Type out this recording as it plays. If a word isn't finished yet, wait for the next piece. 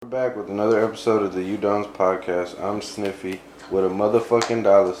back with another episode of the Houdons podcast. I'm Sniffy with a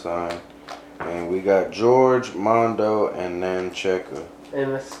motherfucking $sign. And we got George, Mondo, and Nancheka.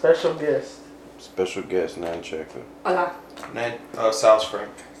 And a special guest. Special guest, Nancheka. Hola. South Frank.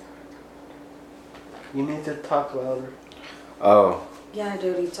 You need to talk louder. Oh. Yeah,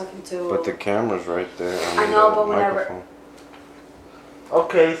 dude, he's talking to... But the camera's right there. I know, but whenever... Microphone.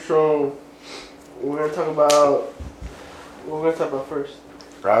 Okay, so we're going to talk about... What we're going to talk about first?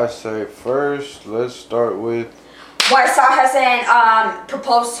 I say first, let's start with... Why Sal hasn't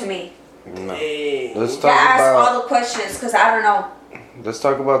proposed to me. No. Hey. Let's talk Yeah, ask about... all the questions, because I don't know. Let's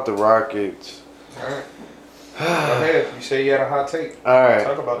talk about the Rockets. Alright. Go ahead. You say you had a hot take. Alright.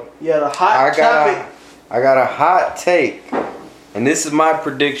 Talk about it. You had a hot topic. I got a hot take. And this is my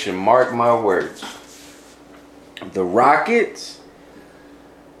prediction. Mark my words. The Rockets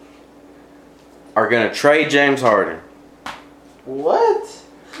are going to trade James Harden. What?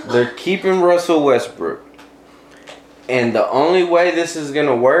 They're keeping Russell Westbrook. And the only way this is going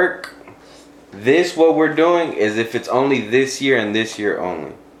to work, what we're doing, is if it's only this year and this year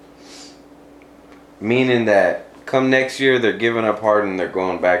only. Meaning that come next year, they're giving up Harden, they're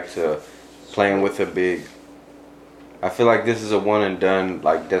going back to playing with a big. I feel like this is a one and done,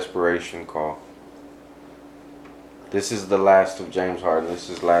 like, desperation call. This is the last of James Harden. This is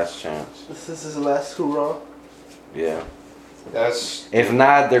his last chance. This is his last hoorah. Yeah. That's... If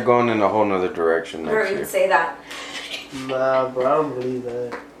not, they're going in a whole nother direction I heard next you year. say that. Nah, bro, I don't believe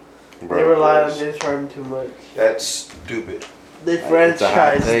that. Bro, They rely on please. James Harden too much. That's stupid. They It's a hot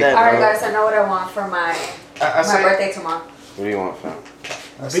franchise take, that. Alright, bro. guys, I know what I want for my I said, birthday tomorrow. What do you want,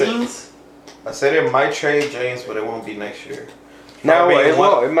 fam? Beans? I said it might trade James, but it won't be next year. No, Probably it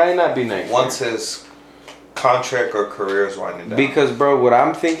won't. It might not be next Once year. his contract or career is winding down. Because, bro, what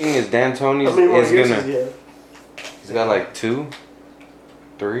I'm thinking is D'Antoni How many more is years gonna. does he have? He's got like 2,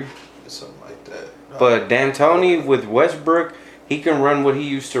 3. Something like that. But D'Antoni with Westbrook, he can run what he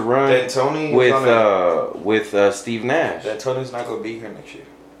used to run D'Antoni with Steve Nash. D'Antoni's not gonna be here next year.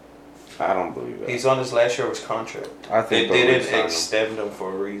 I don't believe that. He's on his last year of his contract. I think They they'll didn't re-sign him. extend him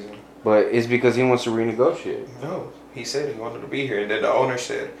for a reason. But it's because he wants to renegotiate. No, he said he wanted to be here, and then the owner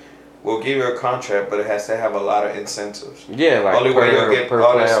said, "We'll give you a contract, but it has to have a lot of incentives. Yeah, like Only way you'll get per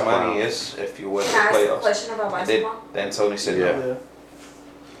all this playoff money round. is if you win the Can I ask a playoffs." question about And then basketball? D'Antoni said, Yeah. "No."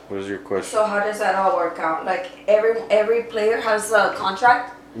 What is your question? So how does that all work out? Like, every player has a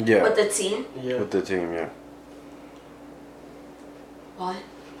contract Yeah, with the team? Yeah. with the team, yeah. What?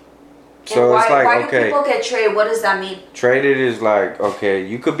 So and why, it's like, why do okay, people get traded? What does that mean? traded is like, okay,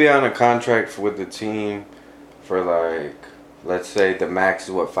 you could be on a contract with the team for like, let's say the max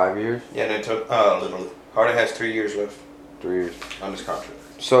is what, 5 years? Yeah, and then literally, Harden has 3 years left 3 years. on his contract.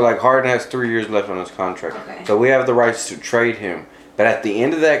 So like Harden has 3 years left on his contract. Okay. So we have the rights to trade him. But at the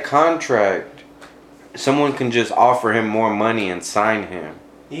end of that contract, someone can just offer him more money and sign him.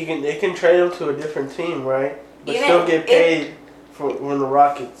 They can trade him to a different team, right? But Even still get paid for the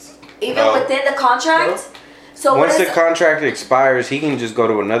Rockets. Even No. within the contract? So Once what the is contract expires, he can just go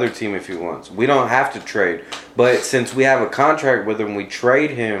to another team if he wants. We don't have to trade. But since we have a contract with him, we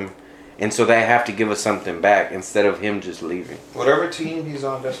trade him. And so they have to give us something back instead of him just leaving. Whatever team he's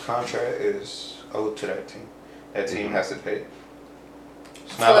on, this contract is owed to that team. That team has to pay.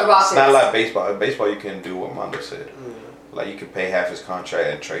 It's For the it's not Rockets. like baseball. In baseball, you can do what Mondo said. Yeah. Like, you can pay half his contract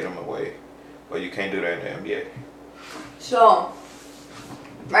and trade him away. But you can't do that in the NBA. So,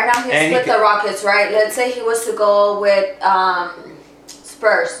 right now he's And he with the Rockets, right? Let's say he was to go with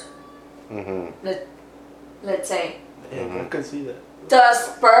Spurs. Mm-hmm. Let's say. Yeah, I could see that. The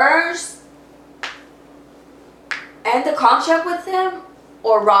Spurs end the contract with him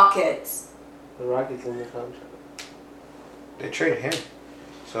or Rockets? The Rockets in the contract. They trade him.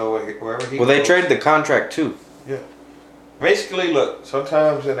 So wherever he Well, they goes- traded the contract too. Basically, look,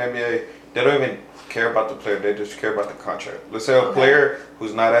 sometimes in NBA, they don't even care about the player. They just care about the contract. Let's say a Okay. player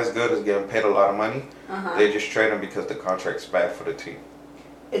who's not as good is getting paid a lot of money. Uh-huh. They just trade him because the contract's bad for the team.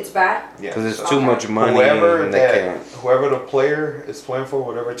 It's bad? Yeah. Because it's so too much money whoever and they can't. whoever the player is playing for,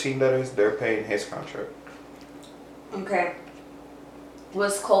 whatever team that is, they're paying his contract. Okay.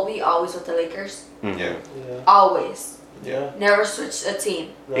 Was Kobe always with the Lakers? Mhm. Yeah. Yeah. Always. Yeah. Never switched a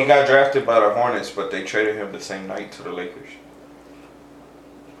team. No. He got drafted by the Hornets, but they traded him the same night to the Lakers.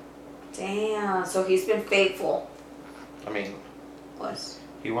 Damn. So he's been faithful. I mean, Was.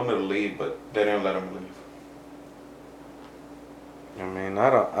 he wanted to leave, but they didn't let him leave. I mean, I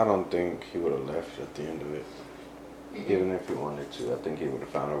don't think he would have left at the end of it. Even if he wanted to, I think he would have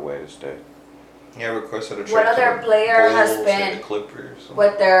found a way to stay. He had requested a trade. What to other the player has Bulls been and the Clippers?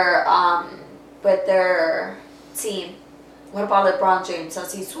 With their team. What about LeBron James?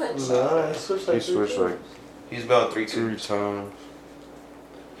 Does he switch? Nah, he switched like He switched like He's been on 3 3 teams. times.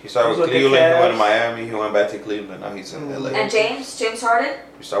 He started He's with with the Cleveland, he went to Cavs. Miami, he went back to Cleveland, now he's in LA. And James Harden?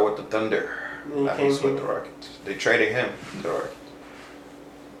 He started with the Thunder, He now came he's with here. the Rockets. They traded him to the Rockets.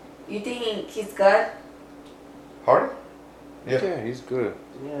 You think he's good? Harden? Yeah. Yeah, he's good.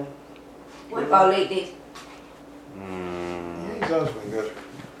 Yeah. What about lately? Yeah, he's always been good.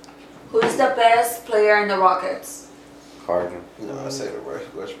 Who's the best player in the Rockets? Harden. No, I say the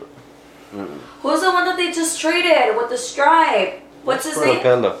Westbrook. Who's the one that they just traded with the stripe? What's his name?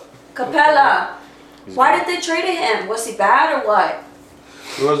 Capella. Capella. He's Why good. did they trade him? Was he bad or what?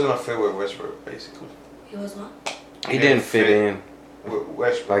 He wasn't a fit with Westbrook, basically. He was what? He didn't fit in with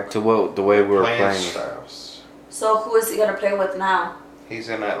Westbrook. like to what the way we were playing playing. styles. So who is he gonna play with now? He's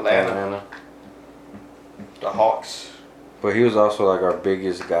in Atlanta. The Hawks. But he was also like our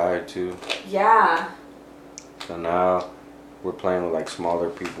biggest guy too. Yeah. So now we're playing with like smaller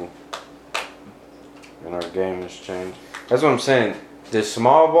people. And our game has changed. That's what I'm saying. This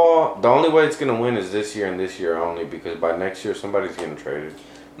small ball, the only way it's gonna win is this year and this year only, because by next year somebody's getting traded.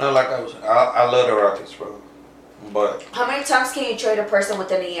 No, like I love the Rockets, bro. But How many times can you trade a person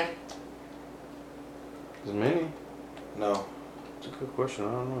within a year? As many? no, It's a good question.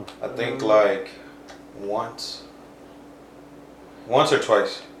 I don't know. I think like once or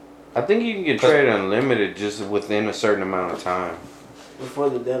twice. I think you can get traded unlimited just within a certain amount of time. Before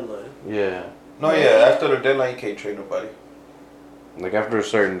the deadline. Yeah. No, yeah, after the deadline, you can't trade nobody. Like after a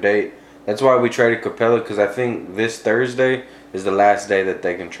certain date. That's why we traded Capella, because I think this Thursday is the last day that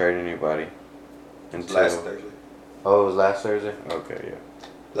they can trade anybody. Until Last Thursday. Oh, it was last Thursday? Okay, yeah.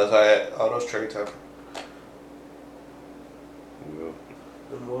 That's how all those trades happen.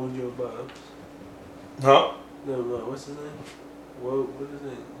 And Mojo Bobs. Huh? No, what's his name? What's his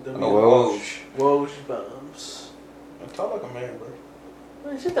name? Oh, Woj. Woj Bobs. Talk like a man, bro.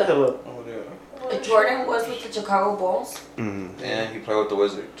 Man, shut the hell up. Oh, yeah. Jordan was with the Chicago Bulls. Mm-hmm. And he played with the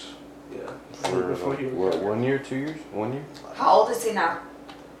Wizards. Yeah. For Before he what, retired. 1 year, 2 years? 1 year? How old is he now?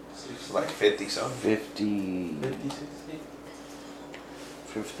 It's like 50 something. 50, 50, 60.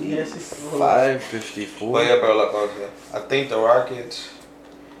 50, Yes, he's 5, 54. But yeah, bro, like I was saying, I think the Rockets,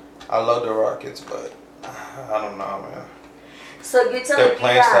 I love the Rockets, but I don't know, man. So you're telling Their me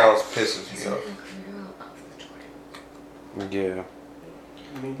playing that? styles pisses me off. Yeah.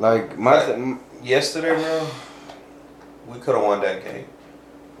 Me. Like, Yesterday, bro, we could have won that game.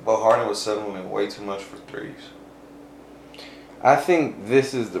 But Harden was settling way too much for threes. I think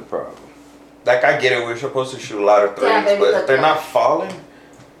this is the problem. Like, I get it, we're supposed to shoot a lot of threes, Yeah, baby, but look if they're up. not falling,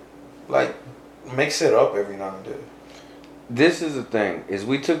 like, mix it up every now and then. This is the thing, is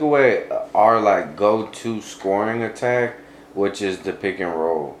we took away our, like, go-to scoring attack, which is the pick and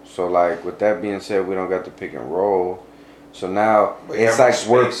roll. So, like, with that being said, we don't got the pick and roll. So now, But you it's have like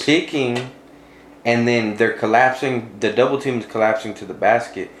more we're space. picking, and then they're collapsing, the double team is collapsing to the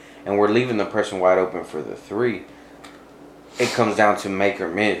basket, and we're leaving the person wide open for the three. It comes down to make or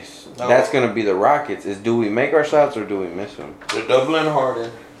miss. No. That's going to be the Rockets, is do we make our shots or do we miss them? The doubling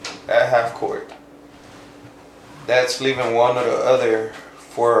Harden at half court. That's leaving one or the other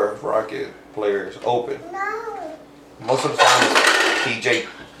four Rocket players open. Most of the time it's PJ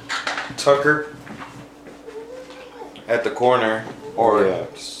Tucker at the corner or Yeah.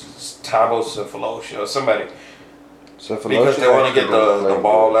 Tabo Cephalosha or somebody. So if Because they want to get the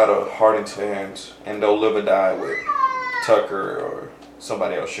ball out of Harden's hands and they'll live or die with Tucker or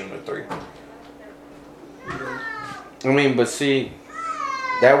somebody else shooting a three. I mean, but see,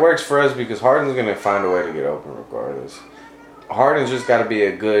 that works for us because Harden's going to find a way to get open regardless. Harden's just got to be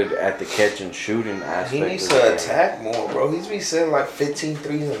a good at the catch and shooting aspect. He needs of the to game. attack more, bro. He's been setting like 15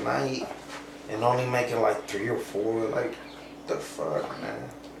 threes a night and only making like 3 or 4. Like, the fuck, man.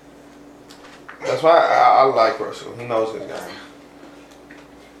 That's why I like Russell. He knows his game.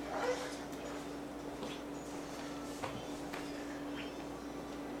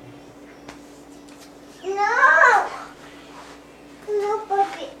 No! No,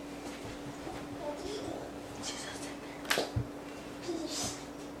 puppy.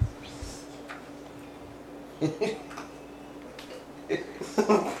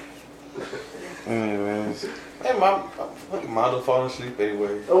 Anyways, Hey, my fucking mom falling asleep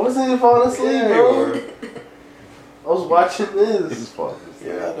anyway. I wasn't even falling asleep, Yeah, bro. you were. I was watching this.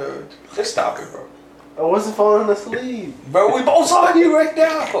 Yeah, I know. Just stop it, bro. I wasn't falling asleep. Bro, we both on you right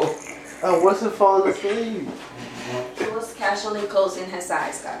now. I wasn't falling asleep. He was casually closing his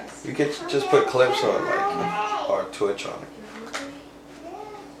eyes, guys. You could just put clips on, like, or Twitch on it.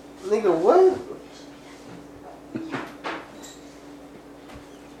 Nigga, what?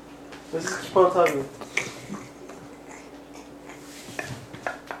 Let's just keep on talking.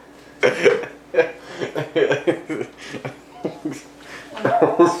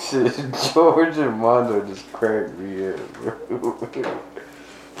 Oh, shit, George and Mondo just cracked me up, bro.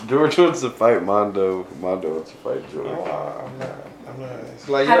 George wants to fight Mondo. Mondo wants to fight George. No, I'm not. It's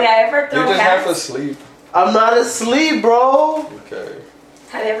like Have you ever you're thrown just half hands? asleep. I'm not asleep, bro. Okay.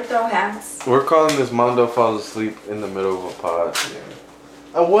 Have you ever thrown hands? We're calling this Mondo falls asleep in the middle of a pod.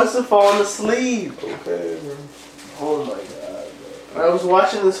 Yeah. I wasn't falling asleep. Okay, bro. Oh my god, bro. I was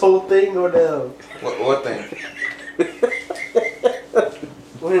watching this whole thing go down. What thing?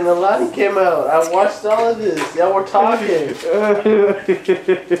 When Alani came out, I watched all of this. Y'all were talking.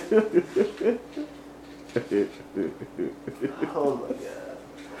 Oh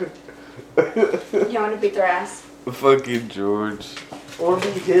my god. You want to beat their ass? Fucking George. I want to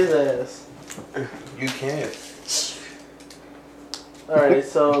beat his ass. You can't. Alright,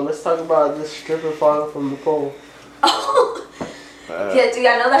 so let's talk about this stripper falling from the pole. Oh. Yeah, do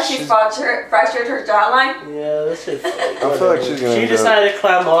y'all know that she fractured her jawline? Yeah, that shit. I feel like she's gonna She end decided to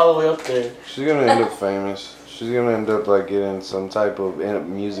climb all the way up there. She's gonna end up famous. She's gonna end up like getting some type of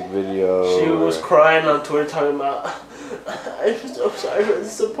music video. She or- was crying on Twitter talking about, I'm so sorry for the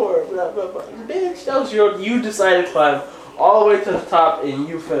support, blah, blah, blah. Bitch, that was you decided to climb all the way to the top and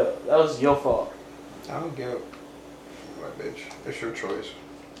you fell. That was your fault. I don't give my bitch. It's your choice.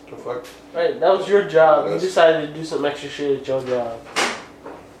 The fuck? Right, that was your job. You Yes. decided to do some extra shit at your job.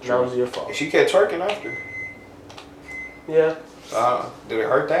 That was your fault. She kept twerking after. Yeah. Did it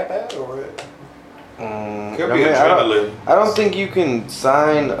hurt that bad or what? Could I be mean, adrenaline. I don't think you can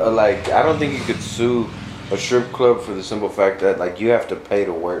sign I don't think you could sue a strip club for the simple fact that like you have to pay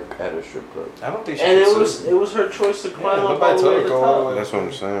to work at a strip club. I don't think she And could it sue. was her choice to climb up nobody all the told way her to to the go all the top. way. That's what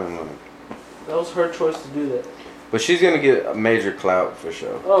I'm saying. Like, That was her choice to do that. but she's gonna get a major clout for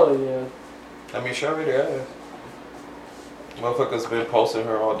sure. Oh yeah. I mean, she already has. Motherfuckers been posting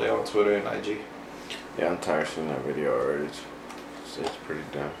her all day on Twitter and IG. Yeah, I'm tired of seeing that video already. It's pretty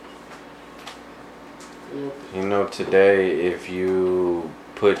dumb. Yep. You know, today if you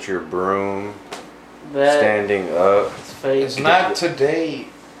put your broom That standing up, it's fake. It's not today.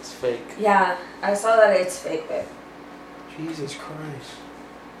 It's fake. Yeah, I saw that it's fake, babe. Jesus Christ.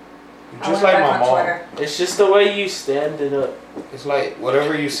 You're I just went like back my on mom. Twitter. It's just the way you stand it up. It's like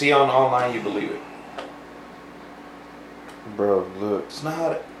whatever you see on online, you believe it. bro. Look, It's not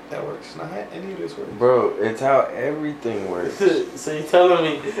how that works. It's not how any of this works. bro, it's how everything works, So you're telling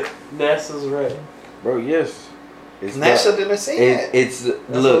me NASA's right? bro. Yes, it's NASA didn't say that. It's That's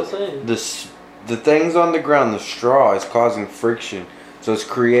look what I'm saying. the things on the ground. The straw is causing friction, so it's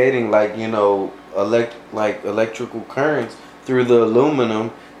creating like electrical currents through the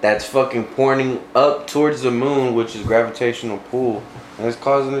aluminum that's fucking pointing up towards the moon, which is gravitational pull, and it's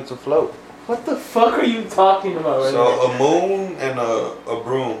causing it to float. What the fuck are you talking about right now? So a moon and a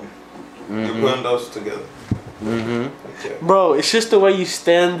broom, you're putting those together. Mm-hmm. Okay. Bro, it's just the way you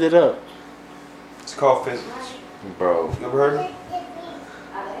stand it up. It's called physics. Bro, You ever heard of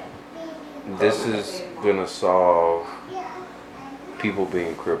it? this is gonna solve people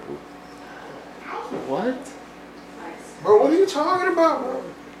being crippled. What? Bro, what are you talking about, bro?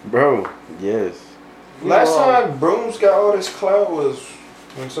 Bro, yes. Last time brooms got all this clout was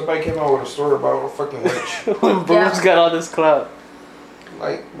when somebody came out with a story about a fucking witch. When Bruce got all this clout.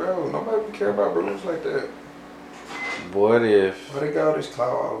 Like, bro, nobody would care about brooms like that. What if? But they got all this clout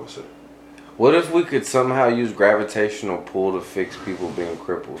all of a sudden. What if we could somehow use gravitational pull to fix people being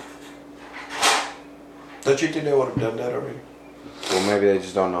crippled? Don't you think they would have done that already? Well, maybe they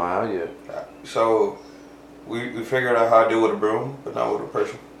just don't know how yet. So, we figured out how to do it with a broom, but not with a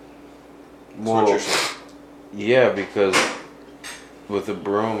person. That's what Well, you're saying. yeah, because with a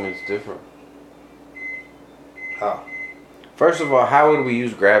broom it's different. How? First of all, how would we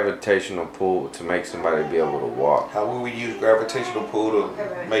use gravitational pull to make somebody be able to walk? How would we use gravitational pull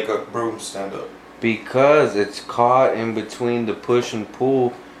to make a broom stand up? Because it's caught in between the push and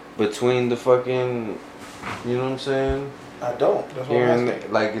pull between the fucking, you know what I'm saying? I don't. That's what Here I'm and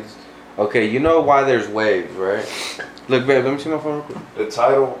asking. like it's okay. You know why there's waves, right? Look, babe, let me see my phone real quick. The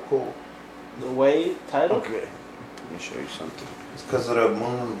tidal pull. The wave title? Okay, let me show you something. It's because of the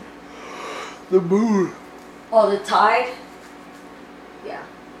moon. The moon. Oh, the tide? Yeah.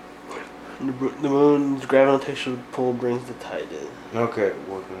 The moon's gravitational pull brings the tide in. Okay,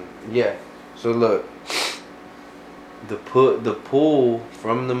 yeah. So look, the pull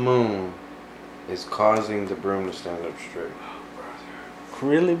from the moon is causing the broom to stand up straight.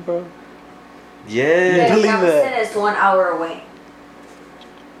 Really, bro? Yeah. Yeah, believe Galveston that. is 1 hour away.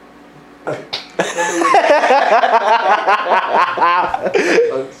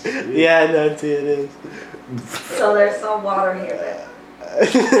 Yeah, I know, too, it is. So there's some water here. go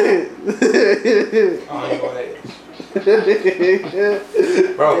ahead.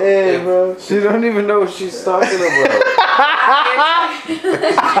 Bro, Hey, bro. She don't even know what she's talking about. She's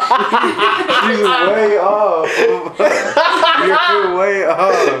way off. You're way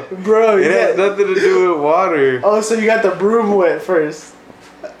off. Bro, It has nothing to do with water. oh, so you got the broom wet first.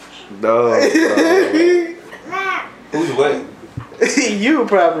 No, bro. who's wet? You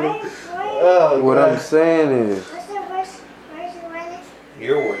probably. Oh, What God. I'm saying is, What's the first one?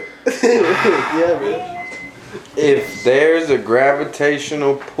 You're wet. Yeah, man. if there's a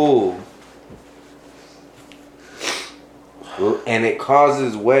gravitational pull and it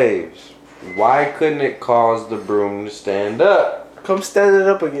causes waves, why couldn't it cause the broom to stand up? Come stand it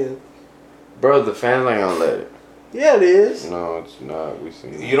up again. Bro, the fans ain't gonna let it. Yeah, it is. No, it's not. We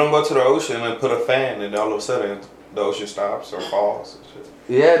seen it. You don't go to the ocean and put a fan and all of a sudden the ocean stops or falls and shit.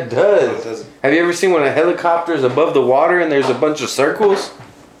 Yeah, it It does. doesn't. Have you ever seen when a helicopter is above the water and there's a bunch of circles?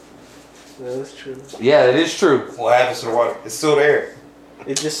 Yeah, that's true. Yeah, it is true. What happens to the water? It's still there.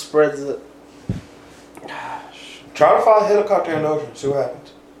 It just spreads it. Try to fly a helicopter in the ocean. See what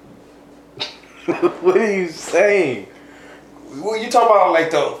happens. What are you saying? Well, you talking about like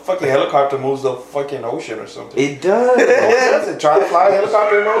the fucking helicopter moves the fucking ocean or something? It does. No, it doesn't. Try to fly a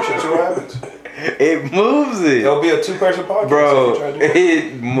helicopter in the ocean. See what happens. It moves it. It'll be a 2-person podcast. Bro, if you try to do that.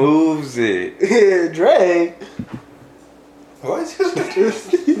 it moves it. Yeah, Dre. What?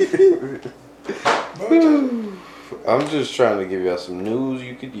 I'm just trying to give y'all some news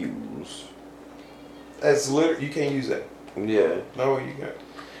you could use. That's literally, you can't use that. Yeah. No, you can't.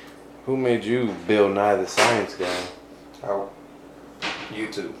 Who made you Bill Nye the Science Guy? How?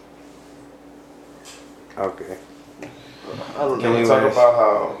 YouTube. Okay. I don't Can know. we talk Anyways. about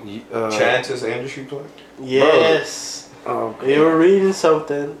how Uh, Chance is an industry player? Yes. Okay. You were reading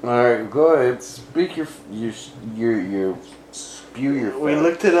something. All right, go ahead. Speak your spew your. We facts.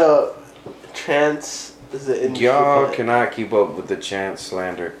 looked it up. Chance is an industry Y'all player. cannot keep up with the Chance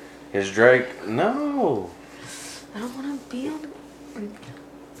slander. Is Drake? No. I don't want to be on.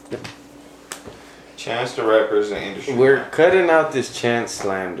 Chance the rapper is an industry We're player. cutting out this Chance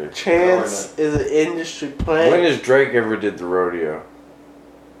slander. Chance is an industry player. When has Drake ever did the rodeo?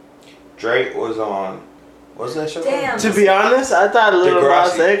 Drake was on, what's that show? Damn. To be honest, I thought Lil Nas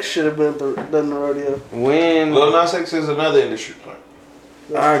Degrassi. X should have been done the rodeo. When? Lil Nas X is another industry player.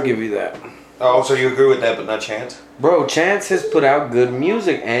 I'll give you that. Oh, so you agree with that, but not Chance? Bro, Chance has put out good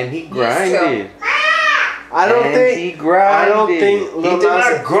music and he grinded. I don't And think. he grinded. I don't think He Lil did Nas.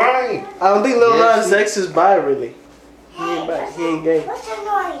 not grind. I don't think Lil Yes, Nas he- X is bi really. He ain't bi. He ain't gay. What's the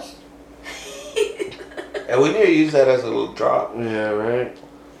noise? And we need to use that as a little drop. Yeah, right?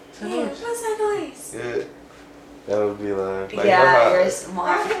 Hey, what's that noise? Yeah. That would be like. Like, Yeah, how- you're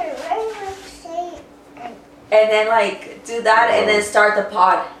smart. What say? And then like do that and then start the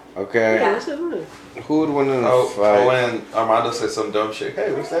pod. Okay. Yeah. What's that noise? Who would win in a Oh, fight? when Armando said some dumb shit.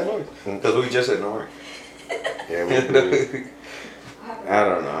 Hey, what's that noise? Because we just ignored. Yeah, we do. I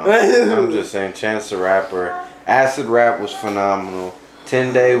don't know. I'm just saying, Chance the Rapper. Acid Rap was phenomenal.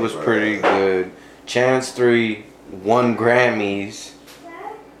 10 Day was pretty good. Chance 3 won Grammys.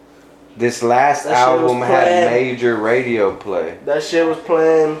 This last That shit was album had playing. major radio play. That shit was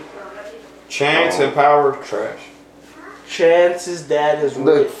playing. Chance Oh. and Power, trash. Chance's dad is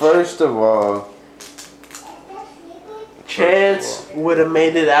Look, rich. first of all, Chance would have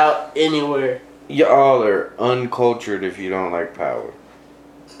made it out anywhere. y'all are uncultured if you don't like Power.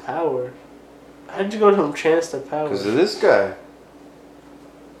 Power. How'd you go from Chance to Power? Because of this guy.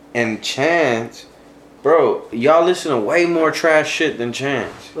 And Chance, bro, y'all listen to way more trash shit than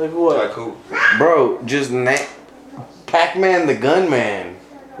Chance. Like what? Like who? Bro, just Pac-Man the Gunman.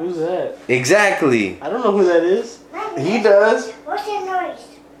 Who's that? Exactly. I don't know who that is. He does. What's the noise?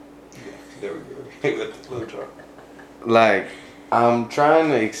 There we go. With the little drop. Like, I'm trying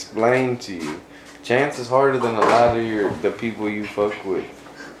to explain to you. Chance is harder than a lot of the people you fuck with.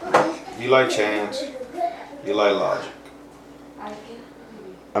 You like Chance. You like Logic.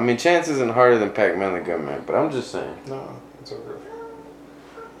 I mean, Chance isn't harder than Pac-Man the Gunman, but I'm just saying. No, it's okay.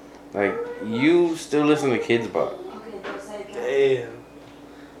 Like, you still listen to Kids Bop. Damn.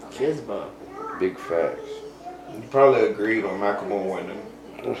 Kids Bob. Big facts. You probably agreed on Macklemore winning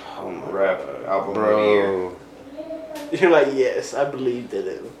Oh my rap album of the year. Bro, You're like, yes, I believed in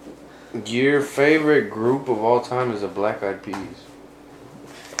it. your favorite group of all time is the Black Eyed Peas.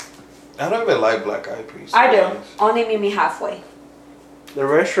 I don't even like Black Eyed Peas. to I be do. honest. Only meet me halfway. The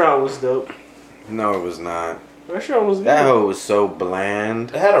restaurant was dope. No, it was not. The restaurant was good. That hoe was so bland.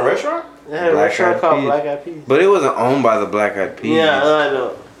 They had a restaurant? They had a Black restaurant Eyed called Peas. Black Eyed Peas. But it wasn't owned by the Black Eyed Peas. Yeah, I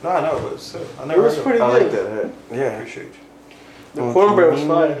know. No, I know, but still, I It never was heard of pretty I good. like that hat. I Yeah. appreciate you. The cornbread was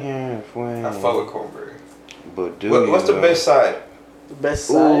fire. I fuck with cornbread. But What's the best side? The best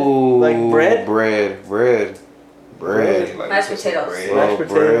side. Ooh, Like bread? Bread. Like Mashed potatoes. bread. Mashed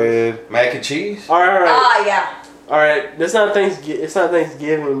potatoes. Mac and cheese. Alright. Ah, yeah. Alright. It's not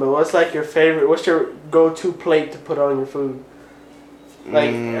Thanksgiving, but what's like your favorite? What's your go-to plate to put on your food?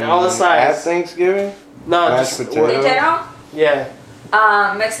 Like all the sides. At Thanksgiving? No, Mashed just potatoes. In general, yeah.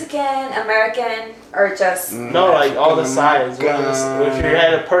 Mexican, American, or just No, like all the sides. God. If you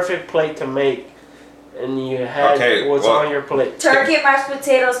had a perfect plate to make, and you had what's on your plate. turkey, mashed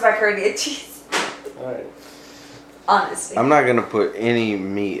potatoes, macaroni and cheese. Alright. Honestly. I'm not gonna put any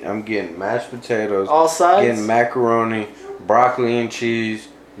meat. I'm getting mashed potatoes. All sides. Getting macaroni, broccoli and cheese,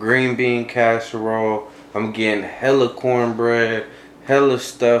 green bean casserole. I'm getting hella cornbread, hella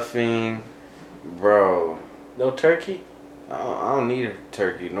stuffing, bro. No turkey. I don't need a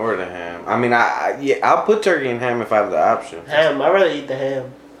turkey nor the ham. I mean, I'll put turkey and ham if I have the option. Ham. I'd rather eat the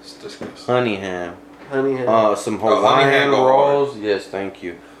ham. It's disgusting. Honey ham. Honey ham. Some honey Hawaiian ham go rolls. Yes, thank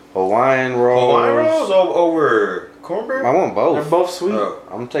you. Hawaiian rolls. Hawaiian rolls over cornbread? I want both. They're both sweet.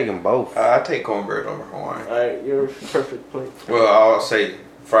 I'm taking both. I take cornbread over Hawaiian. Alright, you're perfect plate. Well, I'll say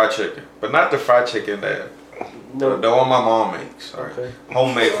fried chicken, but not the fried chicken that No. the one my mom makes. Sorry, Okay.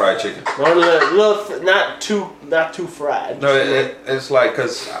 homemade fried chicken. No, not too fried. No, it's like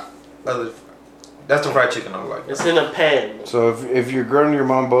that's the fried chicken I like. It's in a pan. So if your girl and your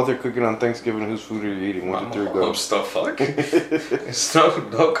mom both are cooking on Thanksgiving, whose food are you eating? My 1 to 3 go. mom's stuff. Fuck. It's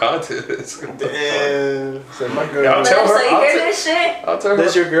no contest. Damn. So my girl. Y'all tell So her. you hear this shit? I'll tell her.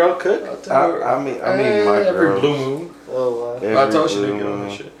 Does your girl cook? I'll tell her. I mean my every girl. blue moon. Oh wow. Every I told she didn't blue get on moon.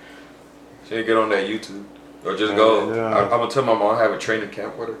 that shit. She didn't get on that YouTube. Or just go. Yeah. I'm gonna tell my mom I have a training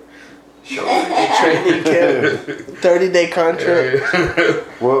camp with her. Show her. Training camp. 30-day contract. Yeah.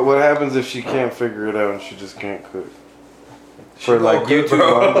 What happens if she can't figure it out and she just can't cook? For She like gonna cook, YouTube,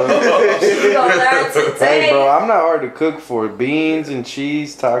 bro. bro. You gonna learn today. Hey, bro, I'm not hard to cook for. Beans and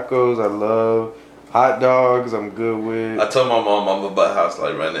cheese, tacos, I love. Hot dogs, I'm good with. I told my mom I'm gonna buy a house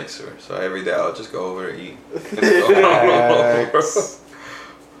like right next to her, so every day I'll just go over and eat. Facts.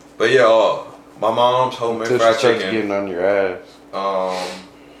 But yeah, my mom's homemade Until fried she starts chicken. getting on your ass.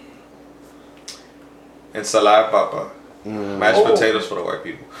 Ensalada papa, mashed Oh. potatoes for the white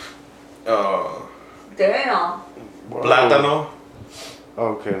people. Damn. Whoa. Plátano,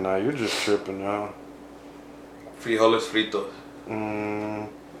 Okay, now you're just tripping now. frijoles fritos.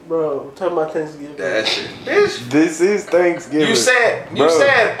 Bro, I'm talking about Thanksgiving. That shit, bitch. This is Thanksgiving. You said Bro.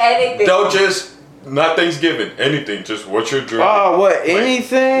 Anything. don't just not Thanksgiving, anything, just what you're drinking. Oh, what?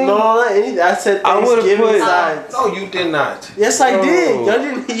 Anything? No, not anything. I said I would've Thanksgiving put- sides. No, you did not. Yes, I Bro. did. Y'all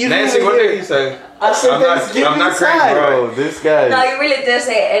didn't. You Nancy, didn't what hear did it. you say? I said I'm not Thanksgiving crazy, side. Bro, this guy. No, you really did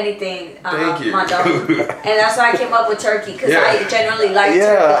say anything. Thank you. My dog. And that's why I came up with turkey, because Yeah. I generally like turkey.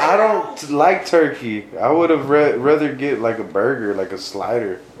 Yeah, like I that. don't like turkey. I would have rather get like a burger, like a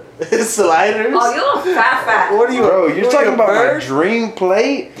slider. Sliders. Oh, you a fat. What are you? Bro, you're what, talking a about bird? my dream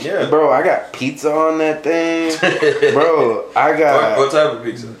plate? Yeah. Bro, I got pizza on that thing. Bro, I got. What type of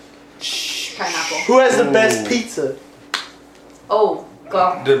pizza? Pineapple. Who has the Ooh. best pizza? Oh,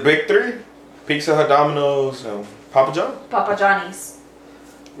 go. The big three: Pizza Hut, Domino's, and Papa John. Papa Johnny's.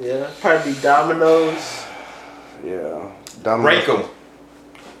 Yeah, probably Domino's. Yeah. Rank 'em.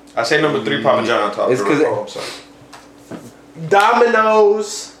 I say number 3, Papa John. Top It's 'cause I'm sorry.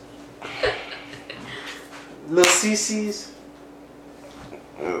 Domino's. Little CC's.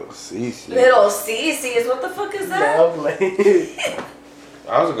 Oh, CC. Little Cece's. What the fuck is that? Lovely.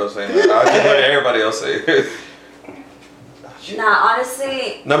 I was gonna say that. I just let everybody else say it. Nah,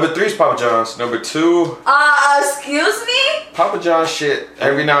 honestly. Number 3 is Papa John's. Number 2, Excuse me? Papa John's shit.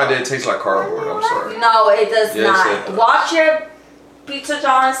 Every now and then it tastes like cardboard. I'm sorry. No, it does Yes, not. it does. Watch your Pizza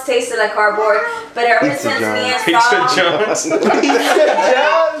John's tasted like cardboard, but ever Pizza since John's. me and Pizza Sam, John's.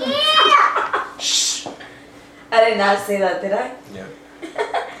 I did not say that, did I? Yeah.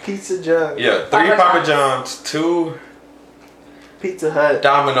 Pizza John. Yeah. 3 Papa Papa John's. John's. 2 Pizza Hut.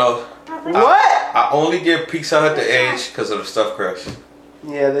 Domino's. What? I only give Pizza Hut the edge because of the stuffed crust.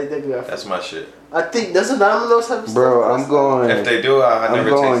 Yeah, they do that. That's my shit. I think doesn't Domino's have stuff? Bro, I'm going. If they do, I I'm never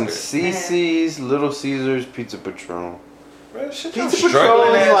going taste it. CC's, Little Caesars, Pizza Patron. Man, shit, Pizza I'm Patron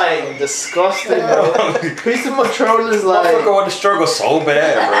struggling is ass. like disgusting, bro. Pizza Patron is Motherfucker like. want to struggle so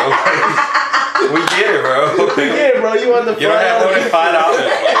bad, bro. We get it, bro. Yeah, bro, you want the You don't have more than $5.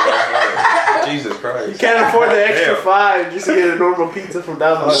 $5. Jesus Christ. You can't afford the extra Damn. $5 just to get a normal pizza from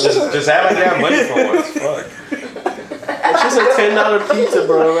Domino's. Just act like you have money for once. Fuck. That it's a $10 pizza,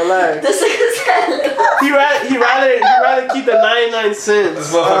 bro. Relax. This nigga said. He rather keep the 99 cents.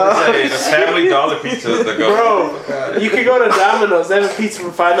 This motherfucker say the Family Dollar pizza is the go. Bro, you can go to Domino's. They have a pizza for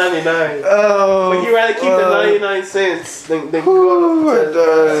 $5.99. Oh, But you rather keep the 99 cents than go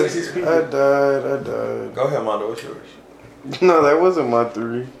to Susie's I Pizza. died. Go ahead, Mondo. What's yours? No, that wasn't my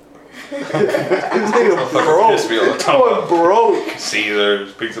 3. This nigga Motherfucker broke. pissed me off. Boy, broke.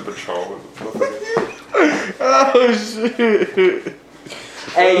 Caesars, Pizza Patrol. Oh shit.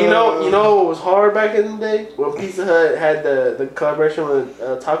 Hey, you know what was hard back in the day? When Pizza Hut had the collaboration with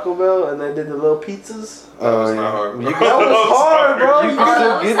Taco Bell and they did the little pizzas? That's not hard. You That was hard, bro. You You can could-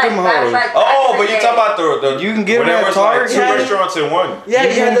 still get them hoes. Oh, but you talking about the You can get when them there at was like Target. 2 restaurants in one. Yeah, You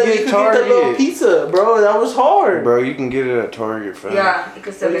you can could get get the little Target. pizza, bro. That was hard. Bro, you can get it at Target, fam. Yeah, you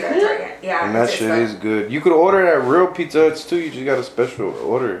can still get it at Target. Yeah. And that it's shit good. is good. You could order it at real Pizza Huts too. You just got a special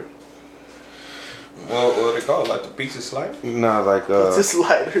order. What are they called? Like the pizza slice? Nah, like Pizza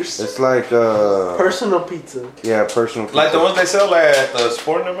sliders. it's like Personal pizza. yeah, personal pizza. Like the ones they sell at the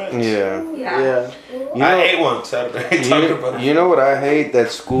sporting events? Yeah. Yeah. Yeah. You I know, ate one Saturday. Talking about it. you know what I hate that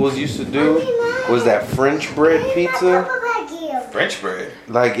schools used to do was that French bread pizza. French bread.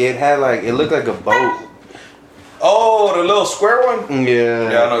 Like it looked like a boat. Oh, the little square one? Yeah.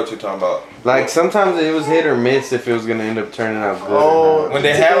 Yeah, I know what you're talking about. Like sometimes it was hit or miss if it was gonna end up turning out good. Oh, or not. When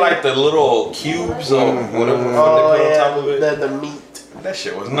they had like the little cubes of whatever Mhm. Oh, they put yeah. on top of it. The meat. That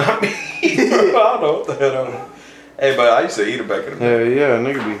shit was not me. I don't know what the hell that was. Hey, but I used to eat it back in the day. Hell yeah,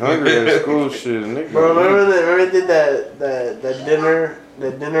 nigga be hungry at school shit. Nigga Bro, be- remember they did that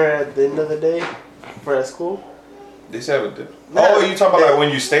dinner at the end of the day for at school? They said it did. Oh, you talking about like when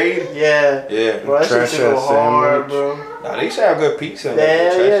you stayed? Yeah. Yeah. Bro, that shit Trash used to go ass hard, sandwich. bro. Nah, they used to have good pizza. in Yeah, that yeah,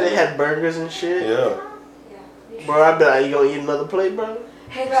 trash they shit. had burgers and shit. Yeah. Bro, I bet you gonna eat another plate, bro?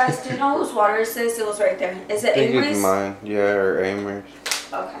 Hey guys, do you know whose water is this? It was right there. Is it I think it's Amory's? mine. Yeah, or Amory's.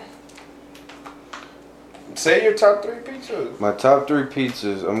 Okay. Say your top 3 pizzas. My top 3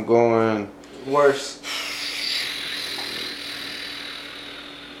 pizzas. I'm going. Worse.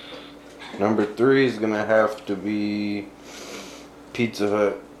 Number 3 is gonna have to be Pizza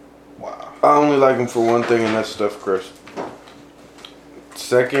Hut. Wow. I only like them for one thing, and that's stuffed crust.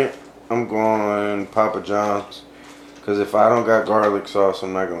 Second, I'm going Papa John's, cause if I don't got garlic sauce,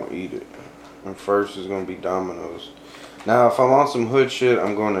 I'm not gonna eat it. And first is gonna be Domino's. Now, if I'm on some hood shit,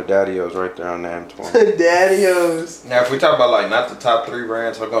 I'm going to Daddy-O's right there on the M20. Daddy-O's. Now, if we talk about like not the top 3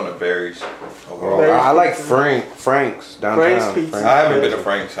 brands, I'm going to Berry's. Bro, Frank's I like Pizza. Frank's downtown. Frank's Pizza. I haven't been to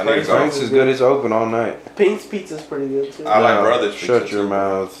Frank's. I need to go. Frank's is good. It's open all night. Pink's Pizza's pretty good, too. I like No, Brothers Pizza. Shut your too.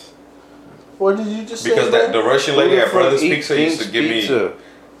 mouth. What did you just say, Because bro? the Russian Who lady the at fuck Brothers eat Pizza used to Pink's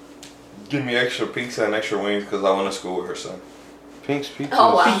give me extra pizza and extra wings because I went to school with her son. Pink's Pizza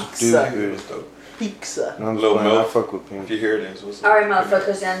Oh, wow. is Pizza. It stupid. was dope. Pizza. No, I'm just Little playing. I milk. fuck with If Pink. you hear this, what's Alright,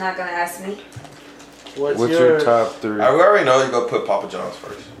 motherfuckers, you're not gonna ask me. What's What's your your top 3? I already know you're going to put Papa John's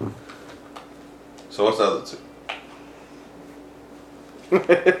first. So what's the other 2?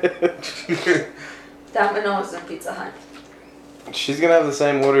 Domino's and Pizza Hut. She's gonna have the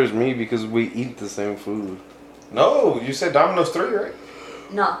same order as me because we eat the same food. No, you said Domino's 3, right?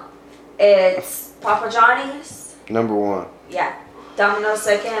 No. It's Papa Johnny's. Number 1. Yeah. Domino's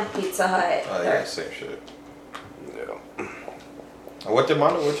second, Pizza Hut Oh, yeah, third. same shit. Yeah. What did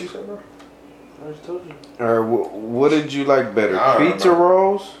Mondo, what you say, bro? I just told you. Alright, what did you like better? I don't Pizza remember.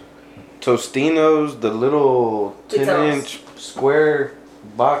 rolls, Tostinos, the little Pizza 10-inch square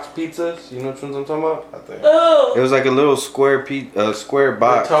box pizzas. You know which ones I'm talking about? I think. Oh! It was like a little square square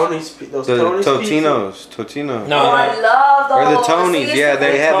box. Those The Tony's Totino's. No, Oh, I love those. Or the They Tonys. used Yeah, to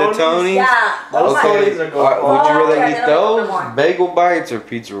they make- had the Tony's? Tonys. Yeah. Those Okay. Tonys are going Would you rather Yeah, eat they're a little bit those, more. bagel bites, or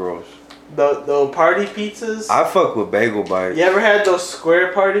pizza rolls? The party pizzas. I fuck with bagel bites. You ever had those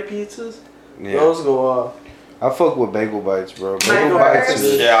square party pizzas? Yeah. Those go off. I fuck with bagel bites, bro. My Bagel bites first-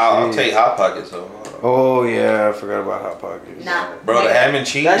 is Yeah, I'll shit. take Hot Pockets, though. Oh yeah, I forgot about Hot Pockets. Nah. Bro, the ham and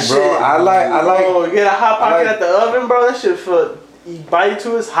cheese. That Bro, shit. I like. Oh, you get a hot I pocket like- at the oven, bro. That shit for you bite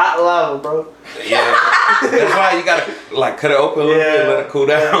into it's hot lava, bro. Yeah. That's why you gotta like cut it open a little bit, let it cool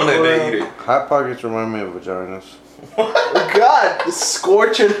down, and then eat it. Hot Pockets remind me of vaginas. God, it's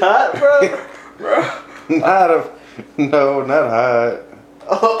scorching hot, bro. Not a, no, not hot.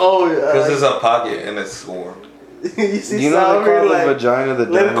 Oh yeah. Because it's a pocket and it's warm. You see, You know they Salary, call the like, vagina the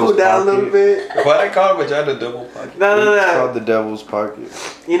let it devil's cool down a little pocket? bit. Why they call it vagina double pocket? No. It's called the devil's pocket.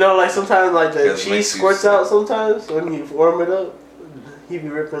 You know, like sometimes like the Because it cheese makes you squirts sick. out sometimes when you warm it up. He be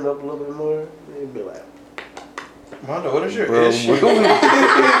ripping it up a little bit more. He'd be like, Mondo, what is your Bro, issue?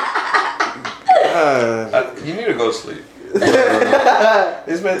 God. You need to go sleep.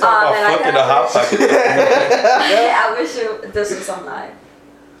 This man talking man, I about fucking gotta a hot pocket. Yeah, I wish this was on live.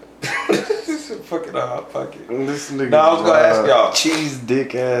 Fucking a hot pocket. This nigga. No, I was gonna ask y'all. Cheese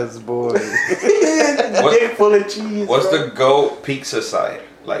dick ass boy. Dick full of cheese. What's bro. the GOAT pizza side?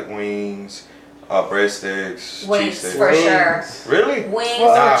 Like wings, breadsticks, Wings cheese sticks. for sure. Really? Wings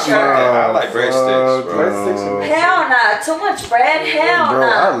Nah, for sure. I like breadsticks, bro. Breadsticks are- Hell nah. Too much bread. Hell Bro,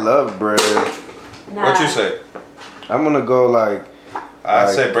 I nah. love bread. Nah. What you say? I'm gonna go like I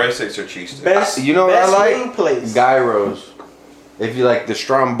Like- say breadsticks or cheese sticks. Best, You know what I best like? wing place. gyros. If you like the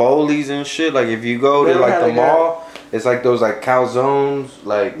strombolis and shit, like if you go to Never like had the a gyro. mall, it's like those like calzones,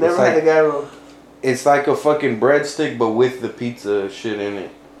 like Never it's had like a gyro. it's like a fucking breadstick but with the pizza shit in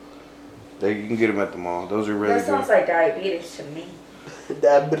it. Like you can get them at the mall. Those are really That sounds good. like diabetes to me.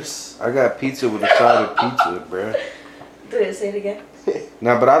 Diabetes. I got pizza with a side of pizza, bruh. Do it. Say it again.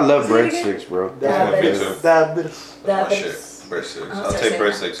 Nah, but I love Say it again. breadsticks, bro. Diabetes. Me too. Diabetes. My shit. Diabetes. Breadsticks. I'll I'll say take that.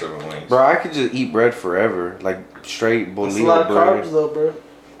 breadsticks over wings. Bro, I could just eat bread forever, like straight That's a lot bolillo of carbs bread. though, bro.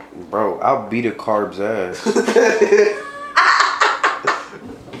 Bro, I'll beat a carb's ass.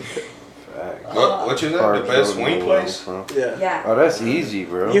 Facts. What you said? The Carbs best don't wing know where I'm place? from. Yeah. Yeah. Oh, that's easy,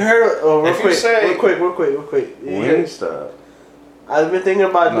 bro. You heard? Oh, real If you quick, say- real quick. You Wing heard- stuff. I've been thinking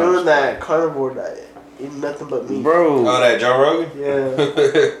about No, doing it's that carnivore diet, eating nothing but meat. Bro, Oh, that Joe Rogan?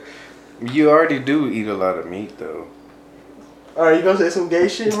 Yeah. you already do eat a lot of meat, though. All right, you gonna say some gay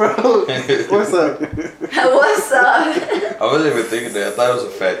shit, bro? What's up? What's up? I wasn't even thinking that. I thought it was a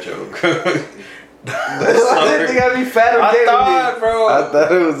fat joke. I didn't think I'd be fat or gay. I with thought, bro. I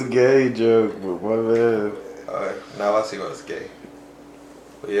thought it was a gay joke, but my bad. Alright, now I see why it's gay.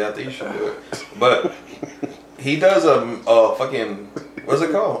 But yeah, I think you should do it. But he does a fucking, what's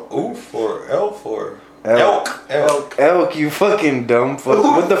it called? Oof or elf or elk. Elk, you fucking dumb fuck.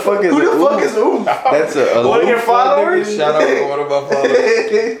 What the fuck is Who the oof? fuck is oof? That's a One of your oof, followers? nigga? Shout out to one of my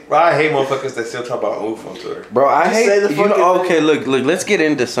followers. Bro, I hate motherfuckers that still talk about oof on Twitter. Bro, I Just say hate the you know. fucking Okay, look, let's get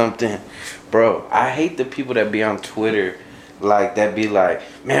into something, bro. I hate the people that be on Twitter, like that be like,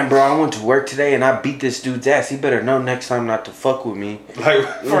 man, bro, I went to work today and I beat this dude's ass. He better know next time not to fuck with me. Like,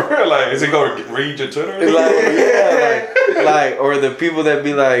 for real, like, is he gonna read your Twitter? Like, yeah, like, or the people that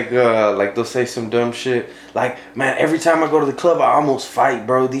be like they'll say some dumb shit. Like, man, every time I go to the club, I almost fight,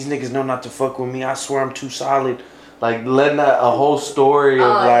 bro. These niggas know not to fuck with me. I swear I'm too solid. Like, letting out a whole story of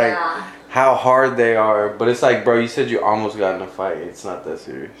like how hard they are. But it's like, bro, you said you almost got in a fight. It's not that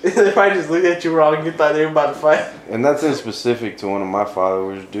serious. They probably just looked at you wrong. You thought they were about to fight. And that's in specific to one of my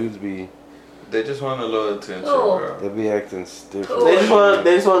followers. Dudes be, They just want a little attention, Oh. bro. they be acting stiff. Cool. They just want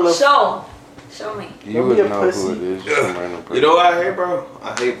to look. Show me. You Don't would be a know pussy. who it is. Just some random person. You know what I hate, bro?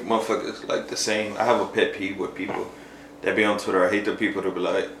 I hate motherfuckers like the same. I have a pet peeve with people that be on Twitter. I hate the people that be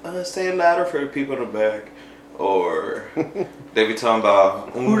like, stay louder for the people in the back. Or they be talking about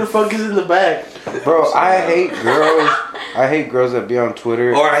Who the fuck is in the back? Bro, I hate girls. I hate girls that be on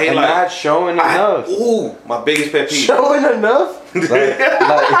Twitter Or I hate and like not showing enough. Ooh, my biggest pet peeve. Showing enough?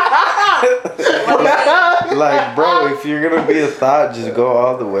 Like, bro, if you're gonna be a thought, just go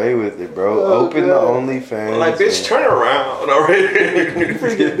all the way with it, bro. Oh, Open God. the OnlyFans. Like, bitch, turn around already. You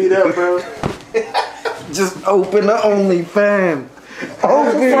finna get beat up, bro. Just open the OnlyFans.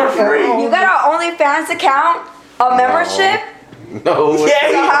 Open For free. You got an OnlyFans account? A membership? No.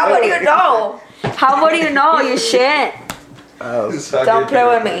 Yeah. So how would you know? How would you know? You shit. Don't play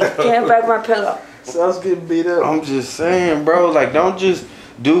with me. Can't break my pillow. Sounds getting beat up. I'm just saying, bro. Like, don't just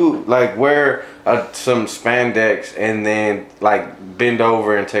do like wear some spandex and then like bend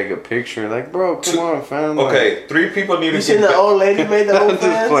over and take a picture. Like, bro, come on, fam. Like, Okay, 3 people need to You seen get the old lady made the I'm old just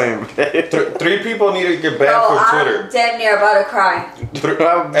fans? playing. 3 people need to get Bro, banned from I'm Twitter. damn near about to cry.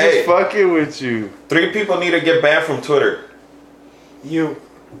 I'm just Hey. fucking with you. 3 people need to get banned from Twitter. You.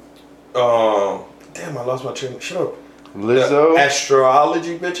 Damn, I lost my train. Shut up. Lizzo. The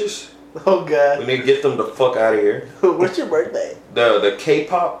astrology bitches. Oh, We God. need to get them the fuck out of here. What's your birthday? The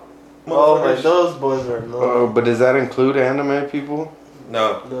K-pop. Oh, my, motherfuckers. those boys are annoying. But does that include anime people?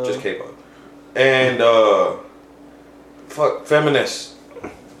 No, No. just K-pop. And fuck feminists.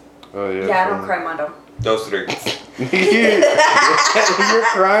 Oh yeah. Yeah, I don't cry, Mondo. Those 3. You're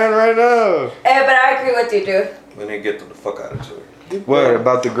crying right now. Hey, but I agree with you, dude. We need to get them the fuck out of Twitter. What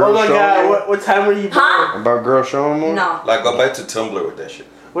about the girl Oh, my showing? God. What time were you born? Huh? About girl showing more? No. Like, go back to Tumblr with that shit.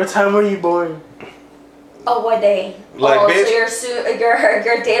 What time were you born? Oh, what day? Like, oh, bitch. so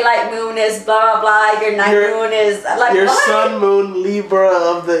your daylight moon is blah blah blah. Your night moon is like your what? sun moon Libra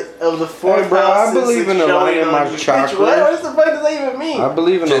of the fourth Hey, bro, I house. believe in showing aligning on my you. chakras. Bitch, what the fuck does that even mean? I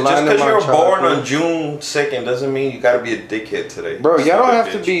believe in Just aligning my because you were born chakras. on June 2nd doesn't mean you gotta be a dickhead today. Bro, y'all don't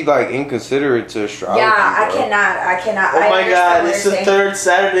have to Bitch. be like inconsiderate to astrology. Yeah, bro. I cannot. Oh I my understand god, what it's you're the saying. third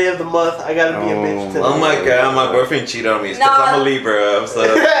Saturday of the month. I gotta be a bitch today. Oh my god, my boyfriend cheated on me. It's because No. I'm a Libra. So.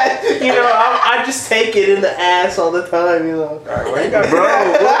 You know, I just take it in the ass all the time, you know. Alright, where you got Bro,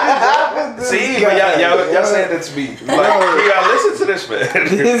 what is up with this See, guy? but y'all saying that to me. Like, you gotta listen to this man.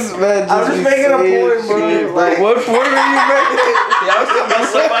 This man I'm just be making a saying point, bro. shit, Like- what point are you making? Y'all talking about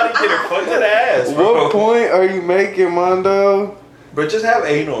somebody getting fucked in the ass, bro. What point are you making, Mondo? But just have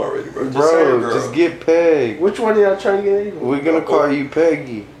anal already, bro. Just say it, Bro, girl. just get pegged. Which one are y'all trying to get in? We're gonna call you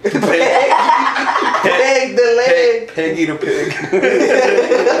Peggy. Peg the leg. Peggy the pig.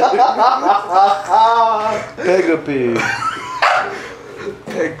 Peg-a-pig.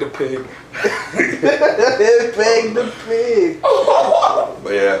 Peg the pig. Peg the pig.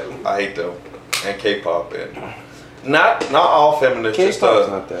 But yeah, I hate them. And K-pop and not all feminists. Just K-pop's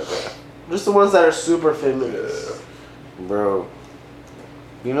not that bad. Just the ones that are super feminist. Bro.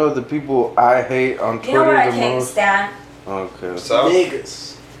 You know the people I hate on Twitter You know what I the can't most? stand? Okay. So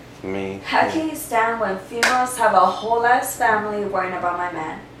Niggas. Me. How can you stand when females have a whole ass family worrying about my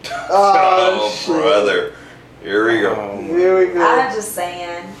man? Oh, shit. brother, here we go. Here we go. I'm just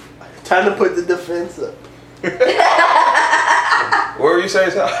saying. Time to put the defense up. What were you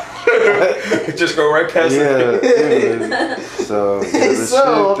saying? Just go right past Yeah. it. Anyways, so yeah, the So, shit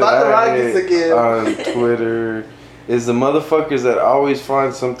about that the I Rockets hate again. on Twitter is the motherfuckers that always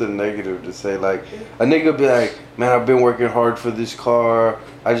find something negative to say. Like a nigga be like, "Man, I've been working hard for this car.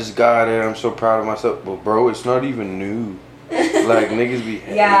 I just got it. I'm so proud of myself." But bro, it's not even new. Like niggas be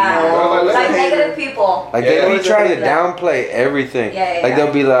hating, Yeah. bro. Like Hater. negative people. Like Yeah. they be trying to Yeah. downplay everything. Yeah, yeah, like yeah.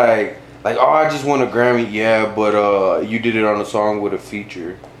 they'll be like, oh, I just won a Grammy. Yeah, but you did it on a song with a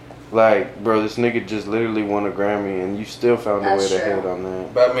feature. Like, bro, this nigga just literally won a Grammy, and you still found a way That's to true. hate on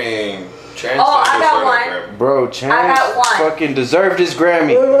that. But I mean, Chance. Oh, I got one. Bro, got Chance one. fucking deserved his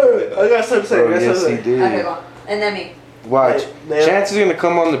Grammy. Wait. I got something to say. Bro, I got yes, something he to say. did. Okay, go on. And then me. Watch. Hey, Chance is gonna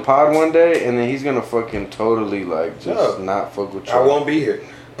come on the pod one day, and then he's gonna fucking totally like just No. not fuck with you. I won't be here.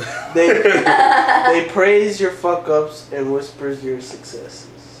 They praise your fuck ups and whispers your successes.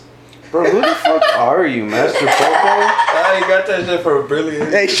 Bro, who the fuck are you, Master Popo? Ah, you got that shit for brilliant.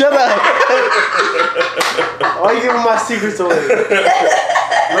 Hey, shut up! Why you giving my secrets away?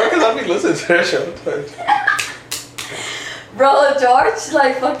 Bro, because I be listening to that show. Bro, George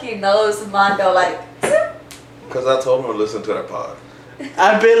like fucking knows Mondo like. Because I told him to listen to that pod.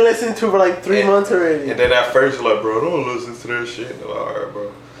 I've been listening to it for like 3 And- months already. And then at first, like, bro, don't listen to that shit. And I'm like, alright,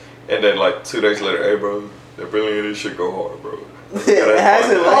 bro. And then, like, 2 days later, hey, bro, that brilliant this shit go hard, bro. It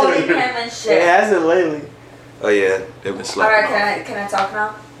hasn't Holding lately. him and It shit. hasn't lately. Oh, yeah, they've been slapping Alright, can I talk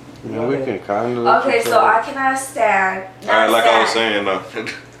now? You know, we can kind of. Okay, so I cannot stand. Alright, like I was stand. saying,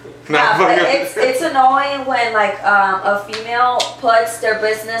 though. Yeah, but it's annoying when like a female puts their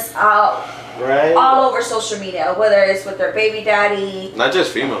business out Right? all over social media, whether it's with their baby daddy. Not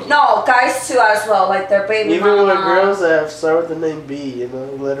just females. No, guys too as well, like their baby Even mama. with girls that start with the name B, you know,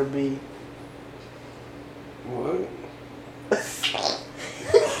 letter B. What?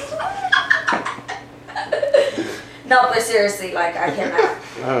 No, but seriously, like I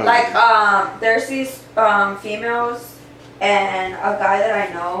cannot. Like there's these females and a guy that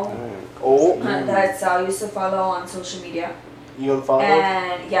I know Oh, that I used to follow on social media. you unfollow?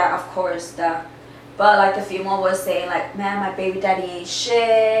 And yeah, of course, but like the female was saying like, man, my baby daddy ain't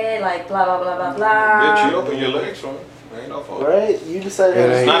shit, like blah blah blah blah blah. Bitch, you open your legs for me. Ain't no fault. Right? You decided It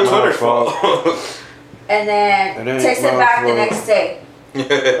to It's ain't not my Twitter's fault. fault. And then It ain't takes it my back the fault. next day.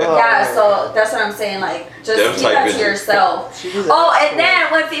 Oh. Yeah, so that's what I'm saying. Like, just Them keep type that to bitches. yourself. She was Oh, asshole. and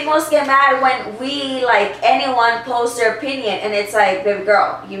then when females get mad when we, like, anyone posts their opinion, and it's like, baby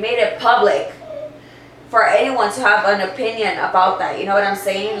girl, you made it public for anyone to have an opinion about that. You know what I'm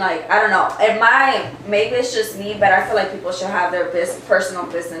saying? Like, I don't know. Maybe it's just me, but I feel like people should have their personal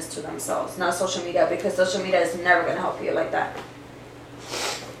business to themselves, not social media, because social media is never going to help you like that.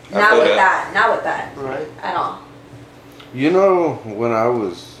 Not feel with that. that. Not with that. Right? At all. You know, when I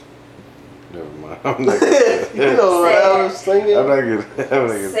was. Never mind. I'm not You know what Say I it. was thinking? I'm not gonna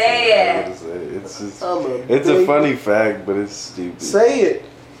Say I'm say it. It's just. I'm It's a big- funny fact, but it's stupid. Say it.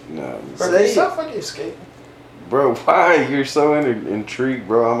 No, Say it. Stop fucking skating. bro, why? You're so intrigued,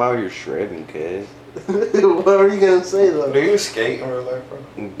 bro. I'm out here shredding, kid. What were you gonna say Do though? you skate in real life, bro?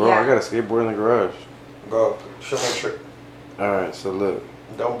 Bro, Yeah. I got a skateboard in the garage. Go. Show me a trick. All right, so look.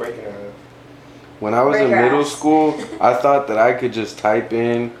 Don't break it in half. When I was Break in your middle ass. school, I thought that I could just type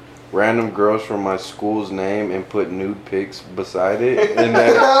in random girls from my school's name and put nude pics beside it, and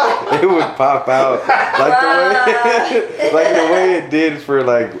that it would pop out like the way it did for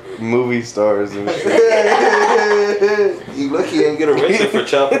like movie stars and shit. You lucky you didn't get arrested for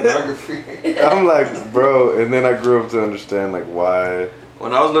child pornography. I'm like, bro, and then I grew up to understand like why.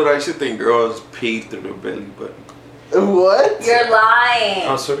 When I was little, I used to think girls peed through their belly button. What? You're lying.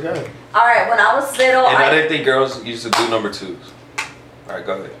 I swear to God. All right, when I was little, And I didn't think girls used to do number 2s. All right,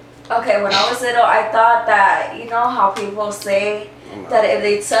 go ahead. okay, when I was little, I thought that, you know how people say that if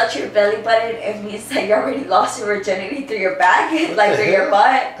they touch your belly button, it means that you already lost your virginity through your back, like through your butt.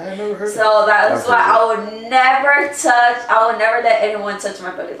 I had never heard So that was I've why heard I would never let anyone touch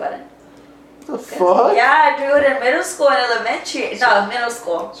my belly button. The fuck? Yeah, I do it in middle school and elementary. No, middle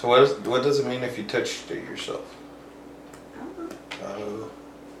school. So what does it mean if you touched it yourself?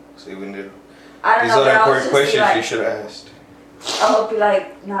 See, we knew. I don't These know, are but I the was important just be questions you like, should have asked. I would be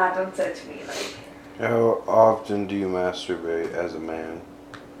like, nah, don't touch me. Like, How often do you masturbate as a man,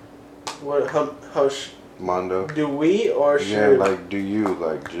 What? How Mondo? do we or Yeah, should? like do you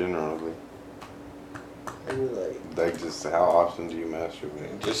like generally? I mean, like Just how often do you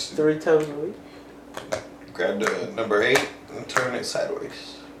masturbate? Just 3 times a week. grab the number 8 and turn it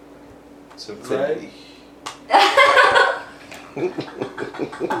sideways. It's infinity.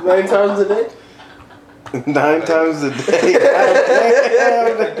 9 times a day. 9 times a day.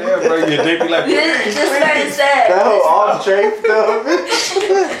 Damn, bro, your dick be like. just what it That said. whole off draped up.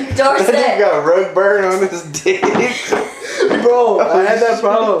 Dorset. That nigga got rug burn on his dick. Bro, I had that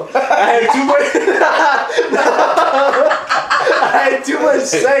problem. I had too much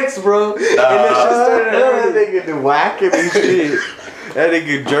sex, bro. And that shit started That hurting. nigga do whacking and shit. That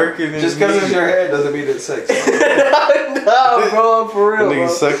nigga jerking and Just because it's your head doesn't mean it's sex. No, bro, for That real, nigga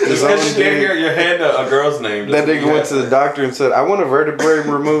bro. sucked his Just own because you gave dick. your hand a girl's name. That doesn't mean nigga you went had to the sex. doctor and said, I want a vertebrae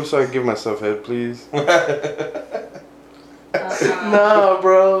removed so I can give myself head, please. Nah,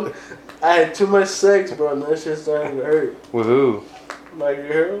 bro. I had too much sex, bro, and that shit started to hurt. With who? My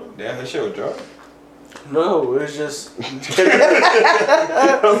girl? Damn, that shit was dry. No, it was just.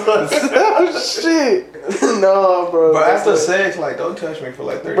 Oh, shit. No, bro. But That's after like- sex, like, don't touch me for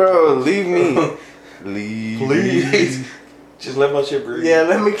like 30 Bro, minutes. leave me. Leave. Please. Just let my shit breathe. Yeah,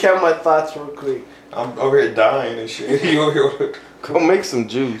 let me count my thoughts real quick. I'm over here dying and shit. You over here. Go make some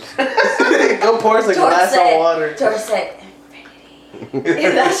juice. Go pour us a glass of water. Dorset. Infinity.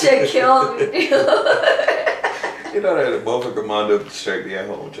 If that shit killed me, dude. You know that motherfucker Mondo straight be at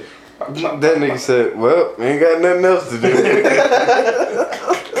home just. That nigga said, well, ain't got nothing else to do.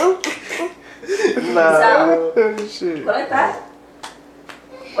 Nah. Shit. What like that?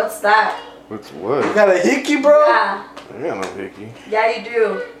 What's that? What's You what? got a hickey, bro? Yeah. I got no hickey. Yeah, you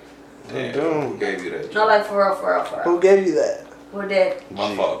do. Damn, don't. who gave you that? No, like for real, for real, for real. Who gave you that? Who did?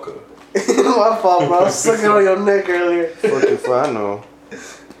 My fault, cuz. My fault, bro. I was sucking on your neck earlier. Fuck if I know.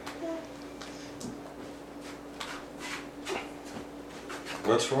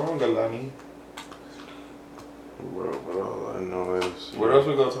 What's wrong, Galani? Bro, but all I know is What else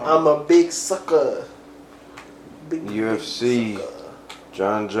we gonna talk I'm a big sucker. Big UFC. sucker.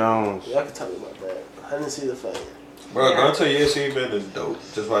 John Jones. Yeah, I can tell you about that. I didn't see the fight. Bro, Yeah. going to a UFC event is dope.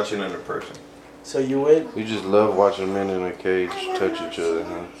 Just watching it in person. So you win? You just love watching men in a cage touch each other,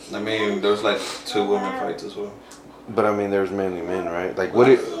 huh? I mean, there's like 2 women fights as well. But I mean, there's mainly men, right? Like,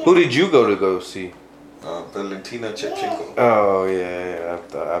 who did you go see? Valentina Shevchenko. Oh yeah,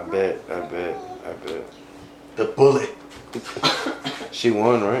 I bet. The bullet. She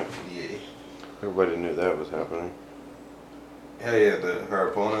won, right? Yeah. Everybody knew that was happening. Hell yeah, her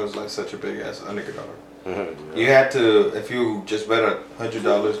opponent was like such a big ass underdog. Yeah. You had to, if you just bet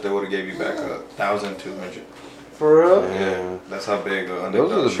 $100, they would have gave you back 1,200. For real? Yeah. That's how big an underdog.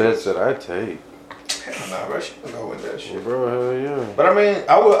 Those are the she bets was. that I take. Hell nah, bro, she don't win that shit. Bro, hell yeah. But I mean,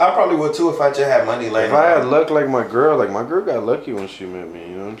 I probably would too if I just had money laying If I had around. luck like my girl got lucky when she met me,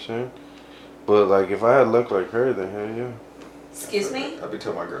 you know what I'm saying? But like if I had luck like her, then hell yeah. Excuse me? I'd be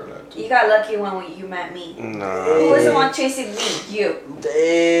telling my girl that too. You got lucky when you met me. Nah. Who was the one chasing me? You.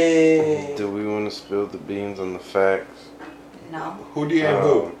 Dang. Do we want to spill the beans on the facts? No. Who DM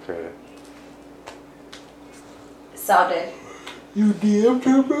Oh, okay. Sal did. You DM'd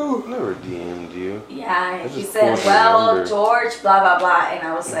her, bro? Never DM'd you. Yeah, I he just said, pulled your well, number. George, blah, blah, blah. And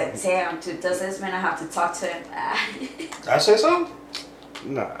I was like, damn, dude, does this mean I have to talk to him? I say something?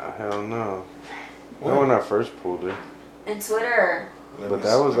 Nah, hell no. What? Not when I first pulled her. And Twitter. But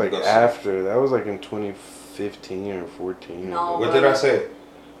that was like after. That was like in 2015 or 14. No. What did I say?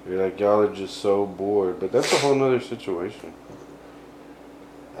 You're like, y'all are just so bored. But that's a whole nother situation.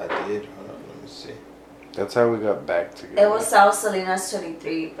 I did. Hold on, let me see. That's how we got back together. It was Sal Salinas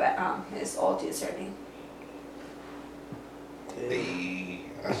 23, but his old username. Hey,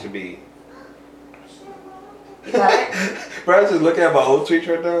 I should be. You got it? Bro, I just looking at my old tweets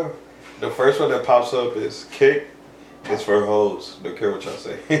right now. The first one that pops up is kick. It's for hoes. Don't care what y'all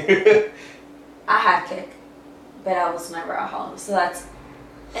say. I had kick, but I was never a hoe, so that's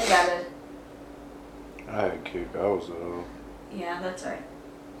invalid. I had kick. I was a hoe. Yeah, that's right.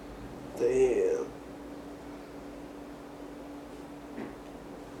 Damn.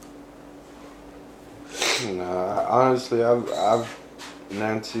 Nah, honestly, I've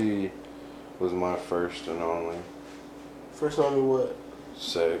Nancy was my first and only First on me what?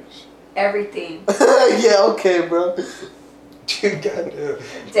 sex. Everything. Yeah, okay, bro. Goddamn.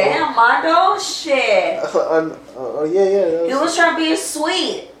 Damn, Mondo, shit. Yeah. That He was trying to be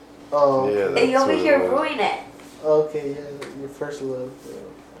sweet, Oh, Yeah, and that's you over what it here was. ruining it. okay, yeah. Your first love, bro.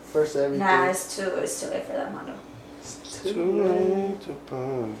 First everything. Nah, it's too late for that, Mondo. Too late to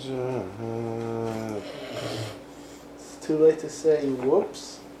apologize. It's too late to say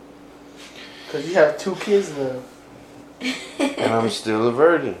whoops. Cause you have 2 kids now. And I'm still a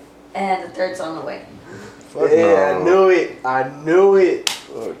virgin. And the third's on the way. Fuck Yeah, no. I knew it. I knew it.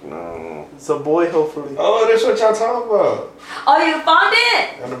 Fuck no. It's a boy, hopefully. Oh, that's what y'all talking about. Oh, you found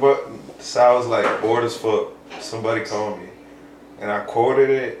it? And the Sal was like, bored as fuck. Somebody called me. And I quoted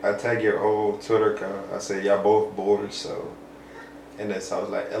it. I tagged your old Twitter account. I said, y'all both bored, so. And then Sal was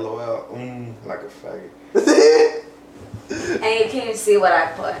like, LOL, like a faggot. And you can't even see what I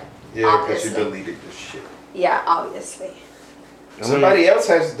put. Yeah, because you Obviously. deleted this shit. Yeah, obviously. Somebody else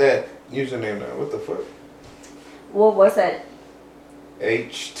has that username now. What the fuck? What was it?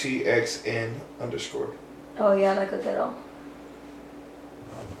 HTXN_. Oh, yeah, like a little.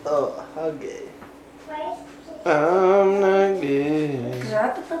 Oh, how gay. I'm not gay.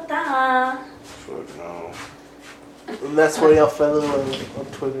 Ra-ta-ta-ta. Fuck no. And that's where y'all fell in love on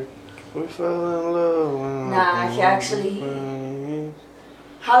Twitter. We fell in love. when Nah, he actually-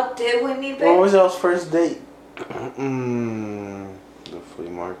 How did we meet, What babe? was y'all's first date? The flea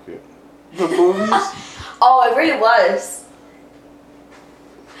market. The movies? Oh, it really was.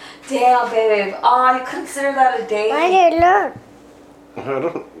 Damn, babe. Oh, you consider that a date? Why did you learn? I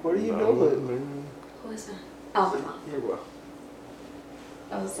don't. Where do you know it? Who is that? Oh, my mom. Here, well.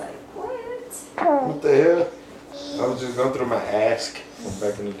 I was like, what? What the hell? I was just going through my ask from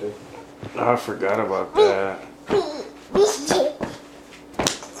back in the day. I forgot about that.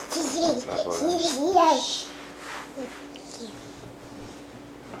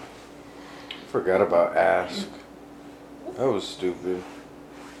 Forgot about Ask. That was stupid.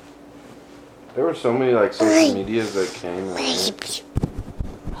 There were so many like social medias that came and went.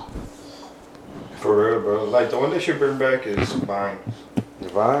 For real, bro. Like, the one that should bring back is Vine.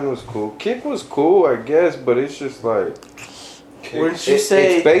 Vine was cool. Kick was cool, I guess, but it's just like Wouldn't you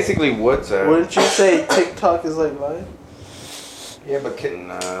say? it's basically WhatsApp. Wouldn't you say TikTok is like Vine? Yeah, but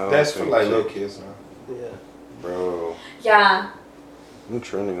Nah, I don't that's for think like so. little kids now. Yeah. Bro, Yeah. I'm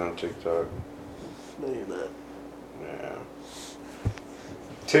trending on TikTok. No, you're not. Yeah.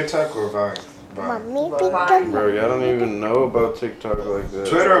 TikTok or Vine? Vine. Mommy, Vine. Bro, y'all don't even know about TikTok like that.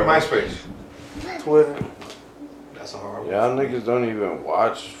 Twitter or MySpace? Twitter. That's a hard one. Y'all niggas don't even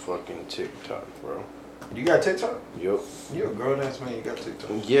watch fucking TikTok, bro. You got TikTok? Yup. You a grown ass man, you got TikTok.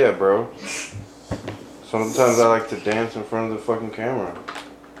 Yeah, bro. Sometimes I like to dance in front of the fucking camera.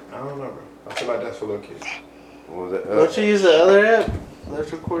 I don't know, bro. I feel like that's for little kids. What was that? Don't you use the other app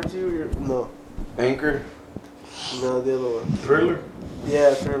that records you? No. Anchor? No, the other one. Thriller?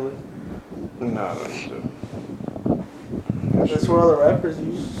 Yeah, Thriller. No, I don't do That's what all the rappers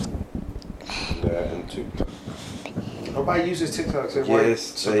use. that and TikTok. Nobody uses TikTok. Except Yes, white they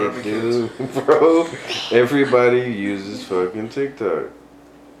suburban do, kids. bro. Everybody uses fucking TikTok.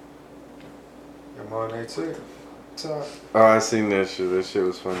 I'm on there too. TikTok. Oh, I seen that shit. That shit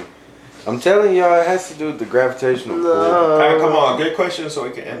was funny. I'm telling y'all, it has to do with the gravitational pull. Alright, come on. Good question so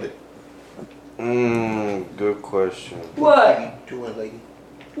we can end it. Good question. What? Doing, lady.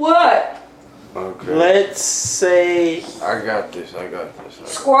 What? Okay. Let's say I got this.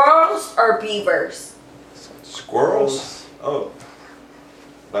 Squirrels or beavers? Squirrels? Oh.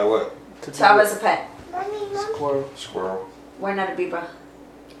 Like what? to To have as a pet. squirrel. Squirrel. Why not a beaver?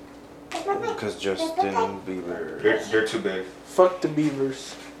 Because Justin Bieber. They're too big. Fuck the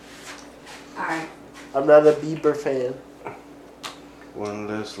Beavers. Alright. I'm not a Bieber fan. One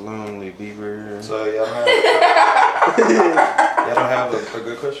less lonely Bieber. So y'all don't have a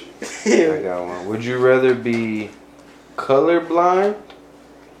good question? I got one. Would you rather be colorblind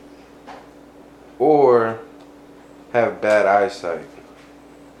or have bad eyesight?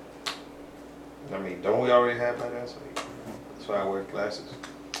 I mean, don't we already have bad eyesight? That's why I wear glasses.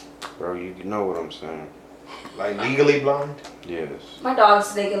 Bro, you know what I'm saying. Like legally blind? Yes. My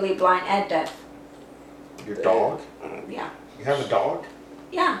dog's legally blind and deaf. Your dog? Yeah. You have a dog?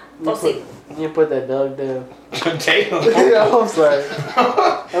 Yeah. Go see. You put that dog down. Damn. I'm sorry.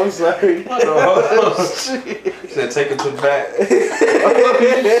 I'm sorry. Said take it to the back.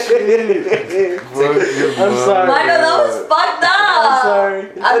 I'm sorry. Michael, that was fucked up. I'm sorry.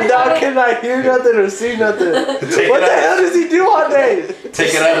 The dog cannot hear nothing or see nothing. What the hell does he do all day?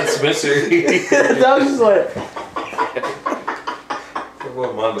 Take it out of the dispensary. The dog's just like.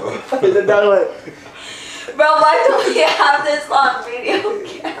 What Mondo? The dog like. Bro, why don't we have this on video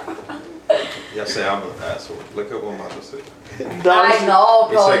camera? Y'all say I'm an asshole. Look at what Mondo said. I know,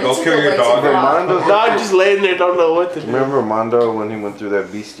 He bro. said, You go took kill it your way dog. too far. Mondo's Dog just laying there, don't know what to do. Remember Mondo when he went through that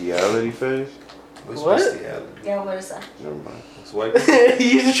bestiality phase? What's What? bestiality? Yeah, what is that? Never mind. It's white people.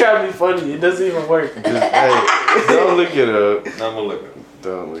 He's just trying to be funny. It doesn't even work. Just, hey, don't look it up. No, I'm gonna look at it.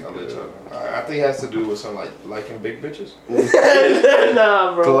 Don't look I'll let it y'all up. know. I think it has to do with some like liking big bitches.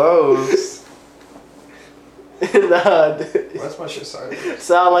 Nah, bro. Close. Nah, dude. That's my shit side.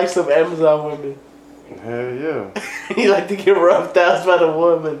 Sound like some Amazon women. Hell yeah. He like to get roughed out by the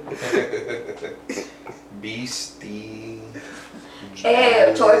woman. Beastie.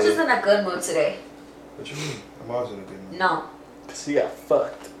 Hey, George is in a good mood today. What you mean? I'm always in a good mood. No. Cause he got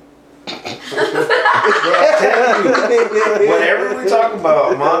fucked. Whatever we talk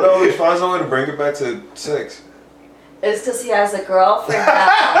about, Mondo always finds a way to bring it back to sex. It's because he has a girlfriend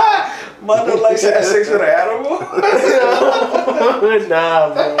now. Mondo likes to have sex with an animal.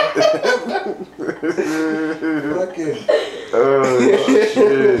 Nah, bro. Fucking Oh,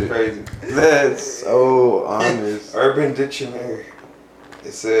 shit. crazy. That's so honest. Urban Dictionary.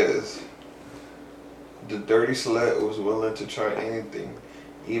 It says the dirty slut was willing to try anything,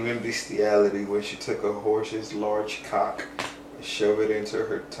 even bestiality, when she took a horse's large cock and shoved it into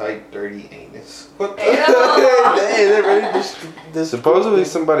her tight, dirty anus. What the? Ew. Hey, they're ready to Supposedly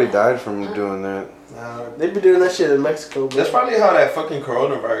somebody died from doing that. Nah, They be doing that shit in Mexico, bro. that's probably how that fucking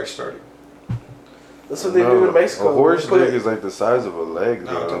coronavirus started. That's what they do in Mexico. A horse They put dick it- is like the size of a leg,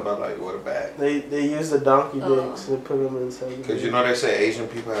 No, I'm talking though. about like what a bag. They use the donkey Oh. dicks and put them inside. Because you know they say Asian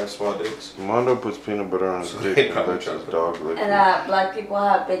people have small dicks. Mondo puts peanut butter on his So dick they and probably lets try his to- dog lick And it. black people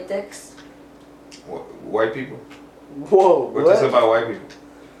have big dicks. White people? Whoa, What they say what? about white people?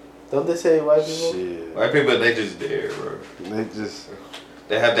 Don't they say white people? Shit. White people, they just there, bro. They just.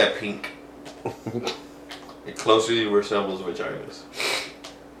 They have that pink. It closely resembles vaginas.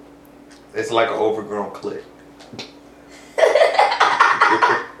 It's like an overgrown clit.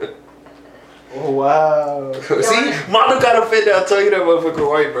 Oh, wow. See, Mondo got offended. I told you that motherfucker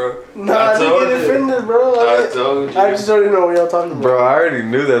white, bro. Nah, I I told didn't get you. offended, bro. I told you. I just don't even know what y'all talking about. Bro, I already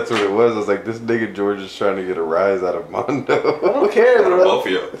knew that's what it was. I was like, this nigga George is trying to get a rise out of I Mondo. don't care, bro. Both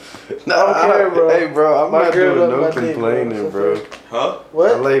of you. No, I don't care, bro. Hey, bro, I'm My not girl doing love no my dick, bro. complaining, bro. Huh? I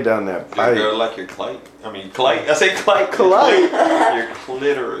What? lay down that Your pipe. girl like your clit. I mean, clit. I say clit. Clit. Your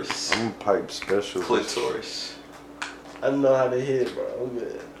clitoris. I'm a pipe specialist. Clitoris. I don't know how to hit it, bro. I'm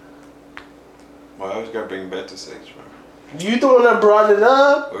good. Well, I always gotta bring it back to sex, bro. You the one that brought it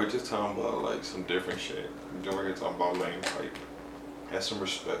up? We were just talking about like some different shit. Then we're here talking about laying pipe. Have some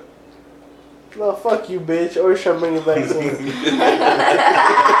respect. No, fuck you, bitch. Always trying to bring it back to me.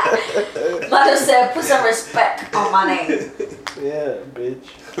 Mother said, put some respect on my name. Yeah, bitch.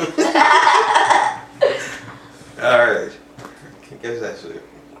 Alright. I guess that's it.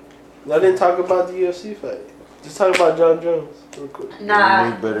 I didn't talk about the UFC fight. Just talk about John Jones real quick. Nah,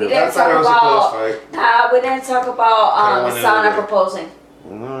 You better- we I didn't thought it talk was a close about. fight. Nah, we didn't talk about Kinda went Sauna into it. proposing.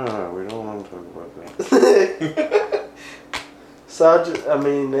 No, we don't want to talk about that.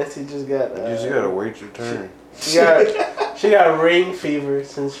 Nancy just got. You just gotta wait your turn. She got ring fever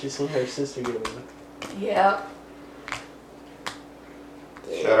since she seen her sister get one. Yep.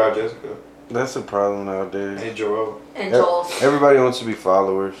 Shout out Jessica. That's a problem nowadays. Hey Joel. And Joel. Everybody wants to be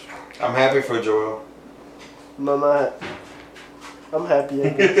followers. I'm happy for Joel. No, not. I'm happy. I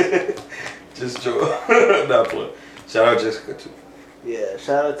guess. Just Joel. Not play. Shout out Jessica too. Yeah,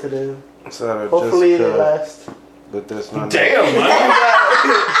 shout out to them. Shout out Hopefully Jessica, it lasts. but that's not. Damn, man.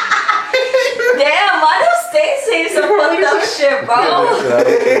 Damn, why do stay saying some fucked up shit, bro?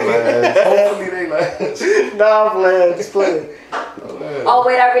 Hopefully they last. Nah, I'm playing. Just play. Oh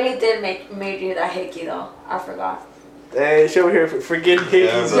wait, I really did made you that hickey though. I forgot. Hey, she over here forgetting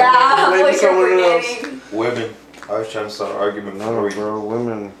hickeys. Yeah, Yeah, I'm Blame like someone you're else. forgetting. Women. I was trying to start an argument No, for you. bro,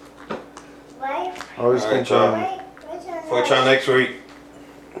 women Why? always Alright, complain. Why? What's your For y'all next week.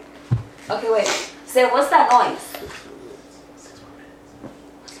 Okay, wait. Say, what's that noise?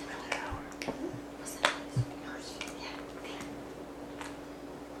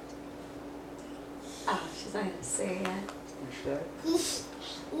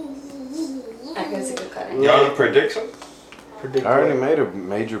 I guess you could cut it. Y'all have prediction? Predict I already what? made a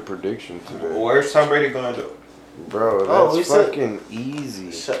major prediction today. Where's Tom Brady going to? Bro, Oh, we that's said- fucking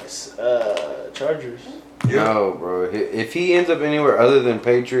easy. Chargers. No, bro. If he ends up anywhere other than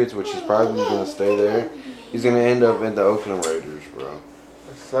Patriots, which he's probably going to stay there, he's going to end up in the Oakland Raiders, bro.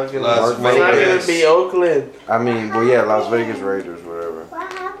 It's not gonna, Las it's not gonna Vegas. be Oakland. I mean, well, yeah, Las Vegas Raiders, whatever.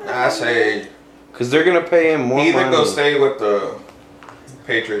 What happened? I say Because they're going to pay him more he either money. go stay with the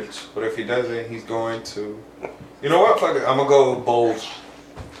Patriots, but if he doesn't, he's going to. You know what? Fuck it. I'm gonna go bold.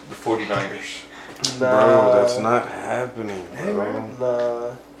 The 49ers. Bro, that's not happening, Hey, bro. man.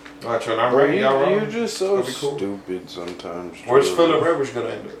 Nah. Watch when I'm Bro, ready. Y'all you're wrong. just so That'd be cool. stupid sometimes. Where's Drew. Phillip Rivers gonna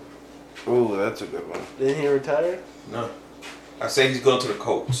end up? Ooh, that's a good one. Didn't he retire? No. I say he's going to the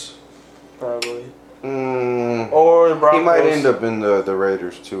Colts. Probably. He Or the Broncos. might end up in the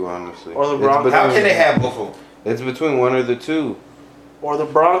Raiders too, honestly. Or the It's Broncos. How between- can they have both of them? It's between one or the two. Or the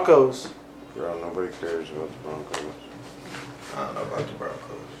Broncos. Bro, nobody cares about the Broncos. I don't know about the Broncos.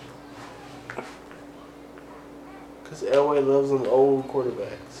 Because Elway loves them old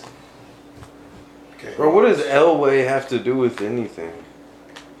quarterbacks. Okay. Bro, what does Elway have to do with anything?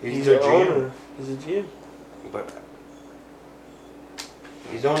 He's the a GM. owner. He's a GM. But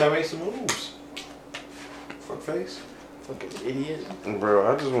He's the one that makes the moves. Fuck face. Fucking idiot.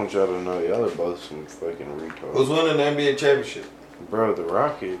 bro, I just want y'all to know y'all are both some fucking retards. Who's winning the NBA championship? Bro, the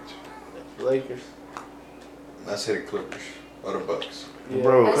Rockets. Lakers. I say the Clippers or the Bucks. Yeah.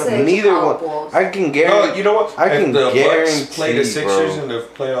 Bro, I say neither one. Cowboys. I can No, guarantee. you know what? I can if the guarantee, Bucks play the Sixers bro. in the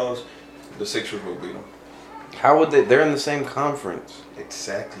playoffs, the Sixers will beat them. How would they? They're in the same conference.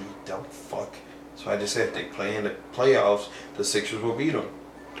 Exactly. Don't fuck. So I just said if they play in the playoffs, the Sixers will beat them.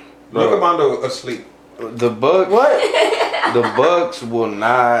 Bro. Look at Mondo asleep. The Bucks. What? The Bucks will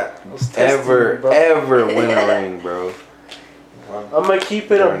not was testing you, ever, bro. ever win a ring, bro. Wow. I'm going to keep it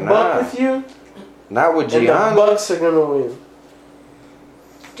They're a buck not. with you. Not with And the Giannis. Bucks are going to win.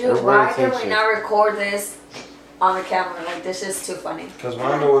 Dude, Everybody why can thinks we it. not record this on the camera? Like, this is too funny. Because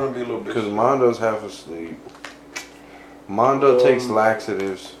Mondo wouldn't be a little Because bit. Mondo's half asleep. Mondo takes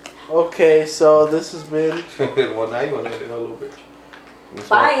laxatives. Okay, so this has been... Well, now you want to end it a little bit. That's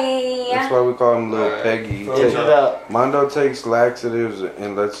why, that's Bye. why we call him Little Alright. Peggy. He Fuck Get takes- it out. Mondo takes laxatives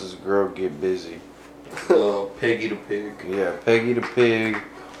and lets his girl get busy. Little Peggy the pig. Yeah, Peggy the pig.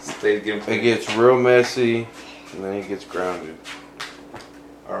 Stay getting It gets real messy, and then he gets grounded.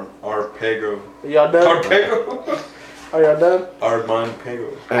 Arpego. Are y'all done? Arpego? Are y'all done? Armand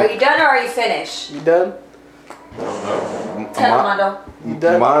Pego. Are you done or are you finished? You done? Tell him, Mondo. You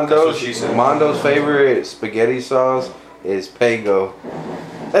done? That's what she said. Mondo's favorite spaghetti sauce is Pego.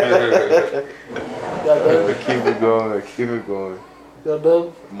 Y'all done? Keep it going, keep it going. Y'all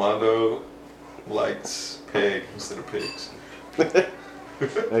done? Mondo likes peg instead of pigs. I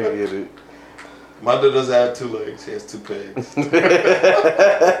get it. Mondo doesn't have 2 legs, he has 2 pegs.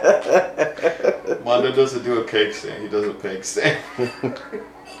 Mondo doesn't do a cake stand, he does a peg stand.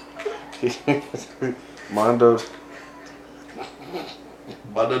 Mondo's.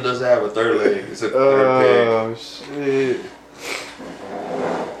 Mondo doesn't have a 3rd leg, it's a 3rd Oh shit.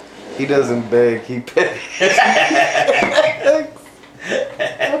 He doesn't beg, he begs.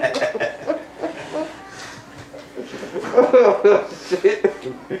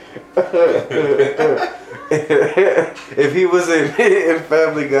 If he was in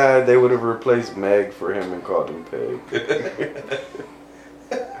Family Guy, they would have replaced Meg for him and called him Peg.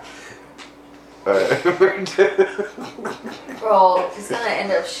 Alright. Bro, he's gonna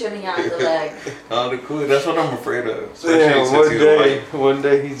end up shooting out the leg. Oh, the cool. That's what I'm afraid of. Especially Yeah, since he's white. one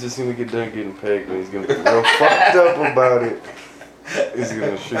day he's just gonna get done getting pegged and he's gonna be real fucked up about it. He's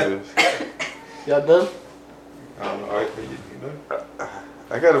gonna shoot us. Y'all done? I don't know. Alright, you know.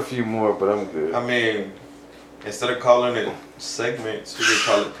 I got a few more, but I'm good. I mean, instead of calling it segments, we could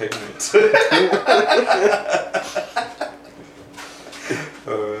call it pigments.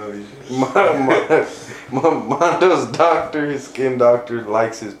 Mondo's doctor, his skin doctor,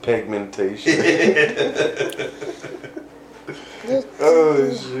 likes his pigmentation.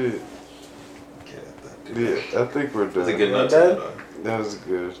 Oh shit. Yeah, I think we're That's a done. good nut Done? though. That was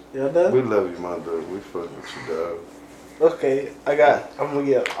good. Y'all done? We love you, Mondo. We fuck with you, dog. Okay, I'm gonna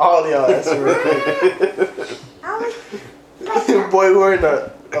get all y'all answer real quick. Boy wearing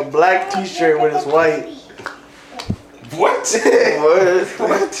a black t-shirt when it's white. What?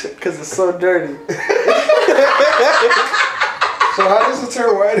 What? Because it's so dirty. So how does it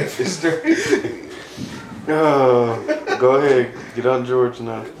turn white if it's dirty? Oh, go ahead. Get on George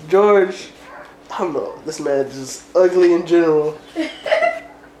now. George, I don't know. This man is just ugly in general.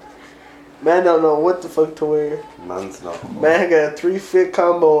 Man don't know what the fuck to wear. Mine's not. Man got a 3-fit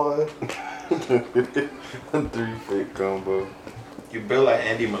combo on. 3-fit combo. You built like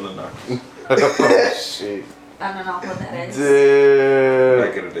Andy Milonakis. Oh, shit. I don't know what that is. Dude.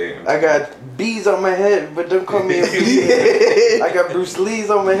 Back in the day. I got bees on my head, but don't call me a bee. I got Bruce Lee's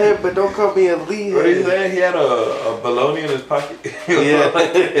on my head, but don't call me a Lee. What he said? He had a bologna in his pocket. Yeah.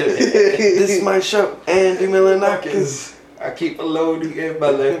 This is my show, Andy Milonakis. I keep a loadie in my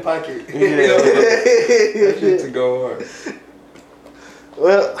left pocket. Yeah. That shit to go hard.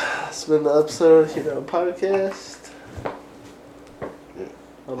 Well, it's been the episode of Houdons podcast.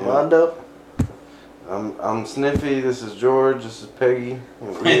 Armando. I'm Sniffy. This is George. This is Peggy.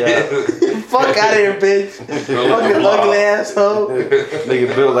 We out. Fuck out of here, bitch. Fucking ugly asshole.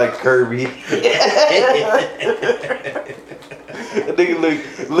 Nigga built like Kirby. That nigga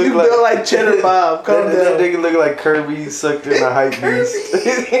look You like feel like Cheddar Bob. Calm that down. nigga look like Kirby sucked in a hype beast.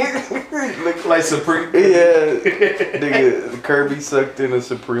 Look like Supreme. Yeah, nigga Kirby sucked in a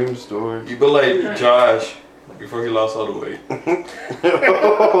Supreme store. You look like Josh before he lost all the weight.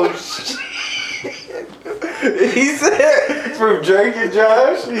 Oh shit! He said from Drake and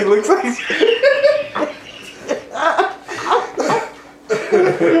Josh, he looks like.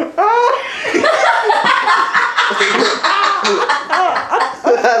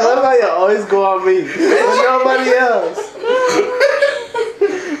 I love how you always go on me. It's nobody else.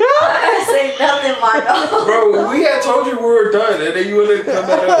 I say nothing, Marco. Bro, we had told you we were done, and then you wouldn't come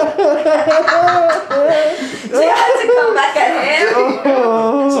back up. So you had to come back at him?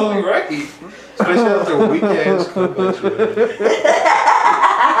 It's only right. Especially after weekends.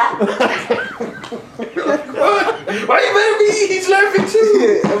 What? Why you mad at me? He's laughing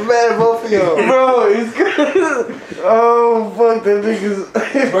too. I'm mad at both of y'all. Bro, he's good. Oh fuck, that nigga's.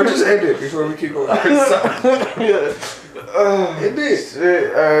 Bro, just end it before we keep going. Yeah. End it. Shit.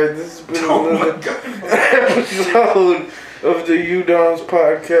 Alright, this has been Oh my another god. episode of the Houdons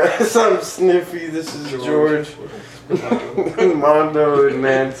podcast. I'm Sniffy. This is George, Mondo, and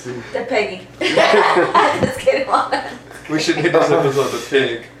Nancy. The Peggy. Just kidding, Mom. We should hit this episode the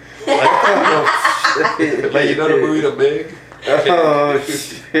pig. Like you know the movie The Pig? Oh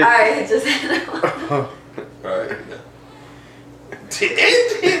shit. Alright, just. Alright.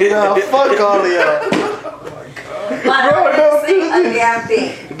 Nah, fuck all of y'all. Mondo, don't say do a damn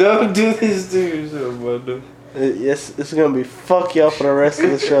thing. Don't do this to yourself, Mondo. Yes, it's gonna be fuck y'all for the rest of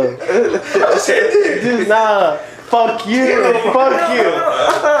the show. I said it. Nah, fuck you, fuck you.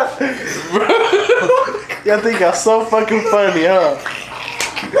 Y'all think y'all so fucking funny, huh?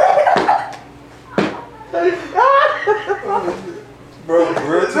 Bro,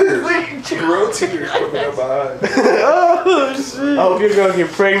 real tears coming out my eyes. Oh shit. I hope your girl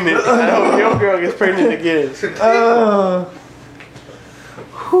get pregnant. I hope your girl gets pregnant again. Oh.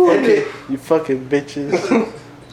 You fucking bitches.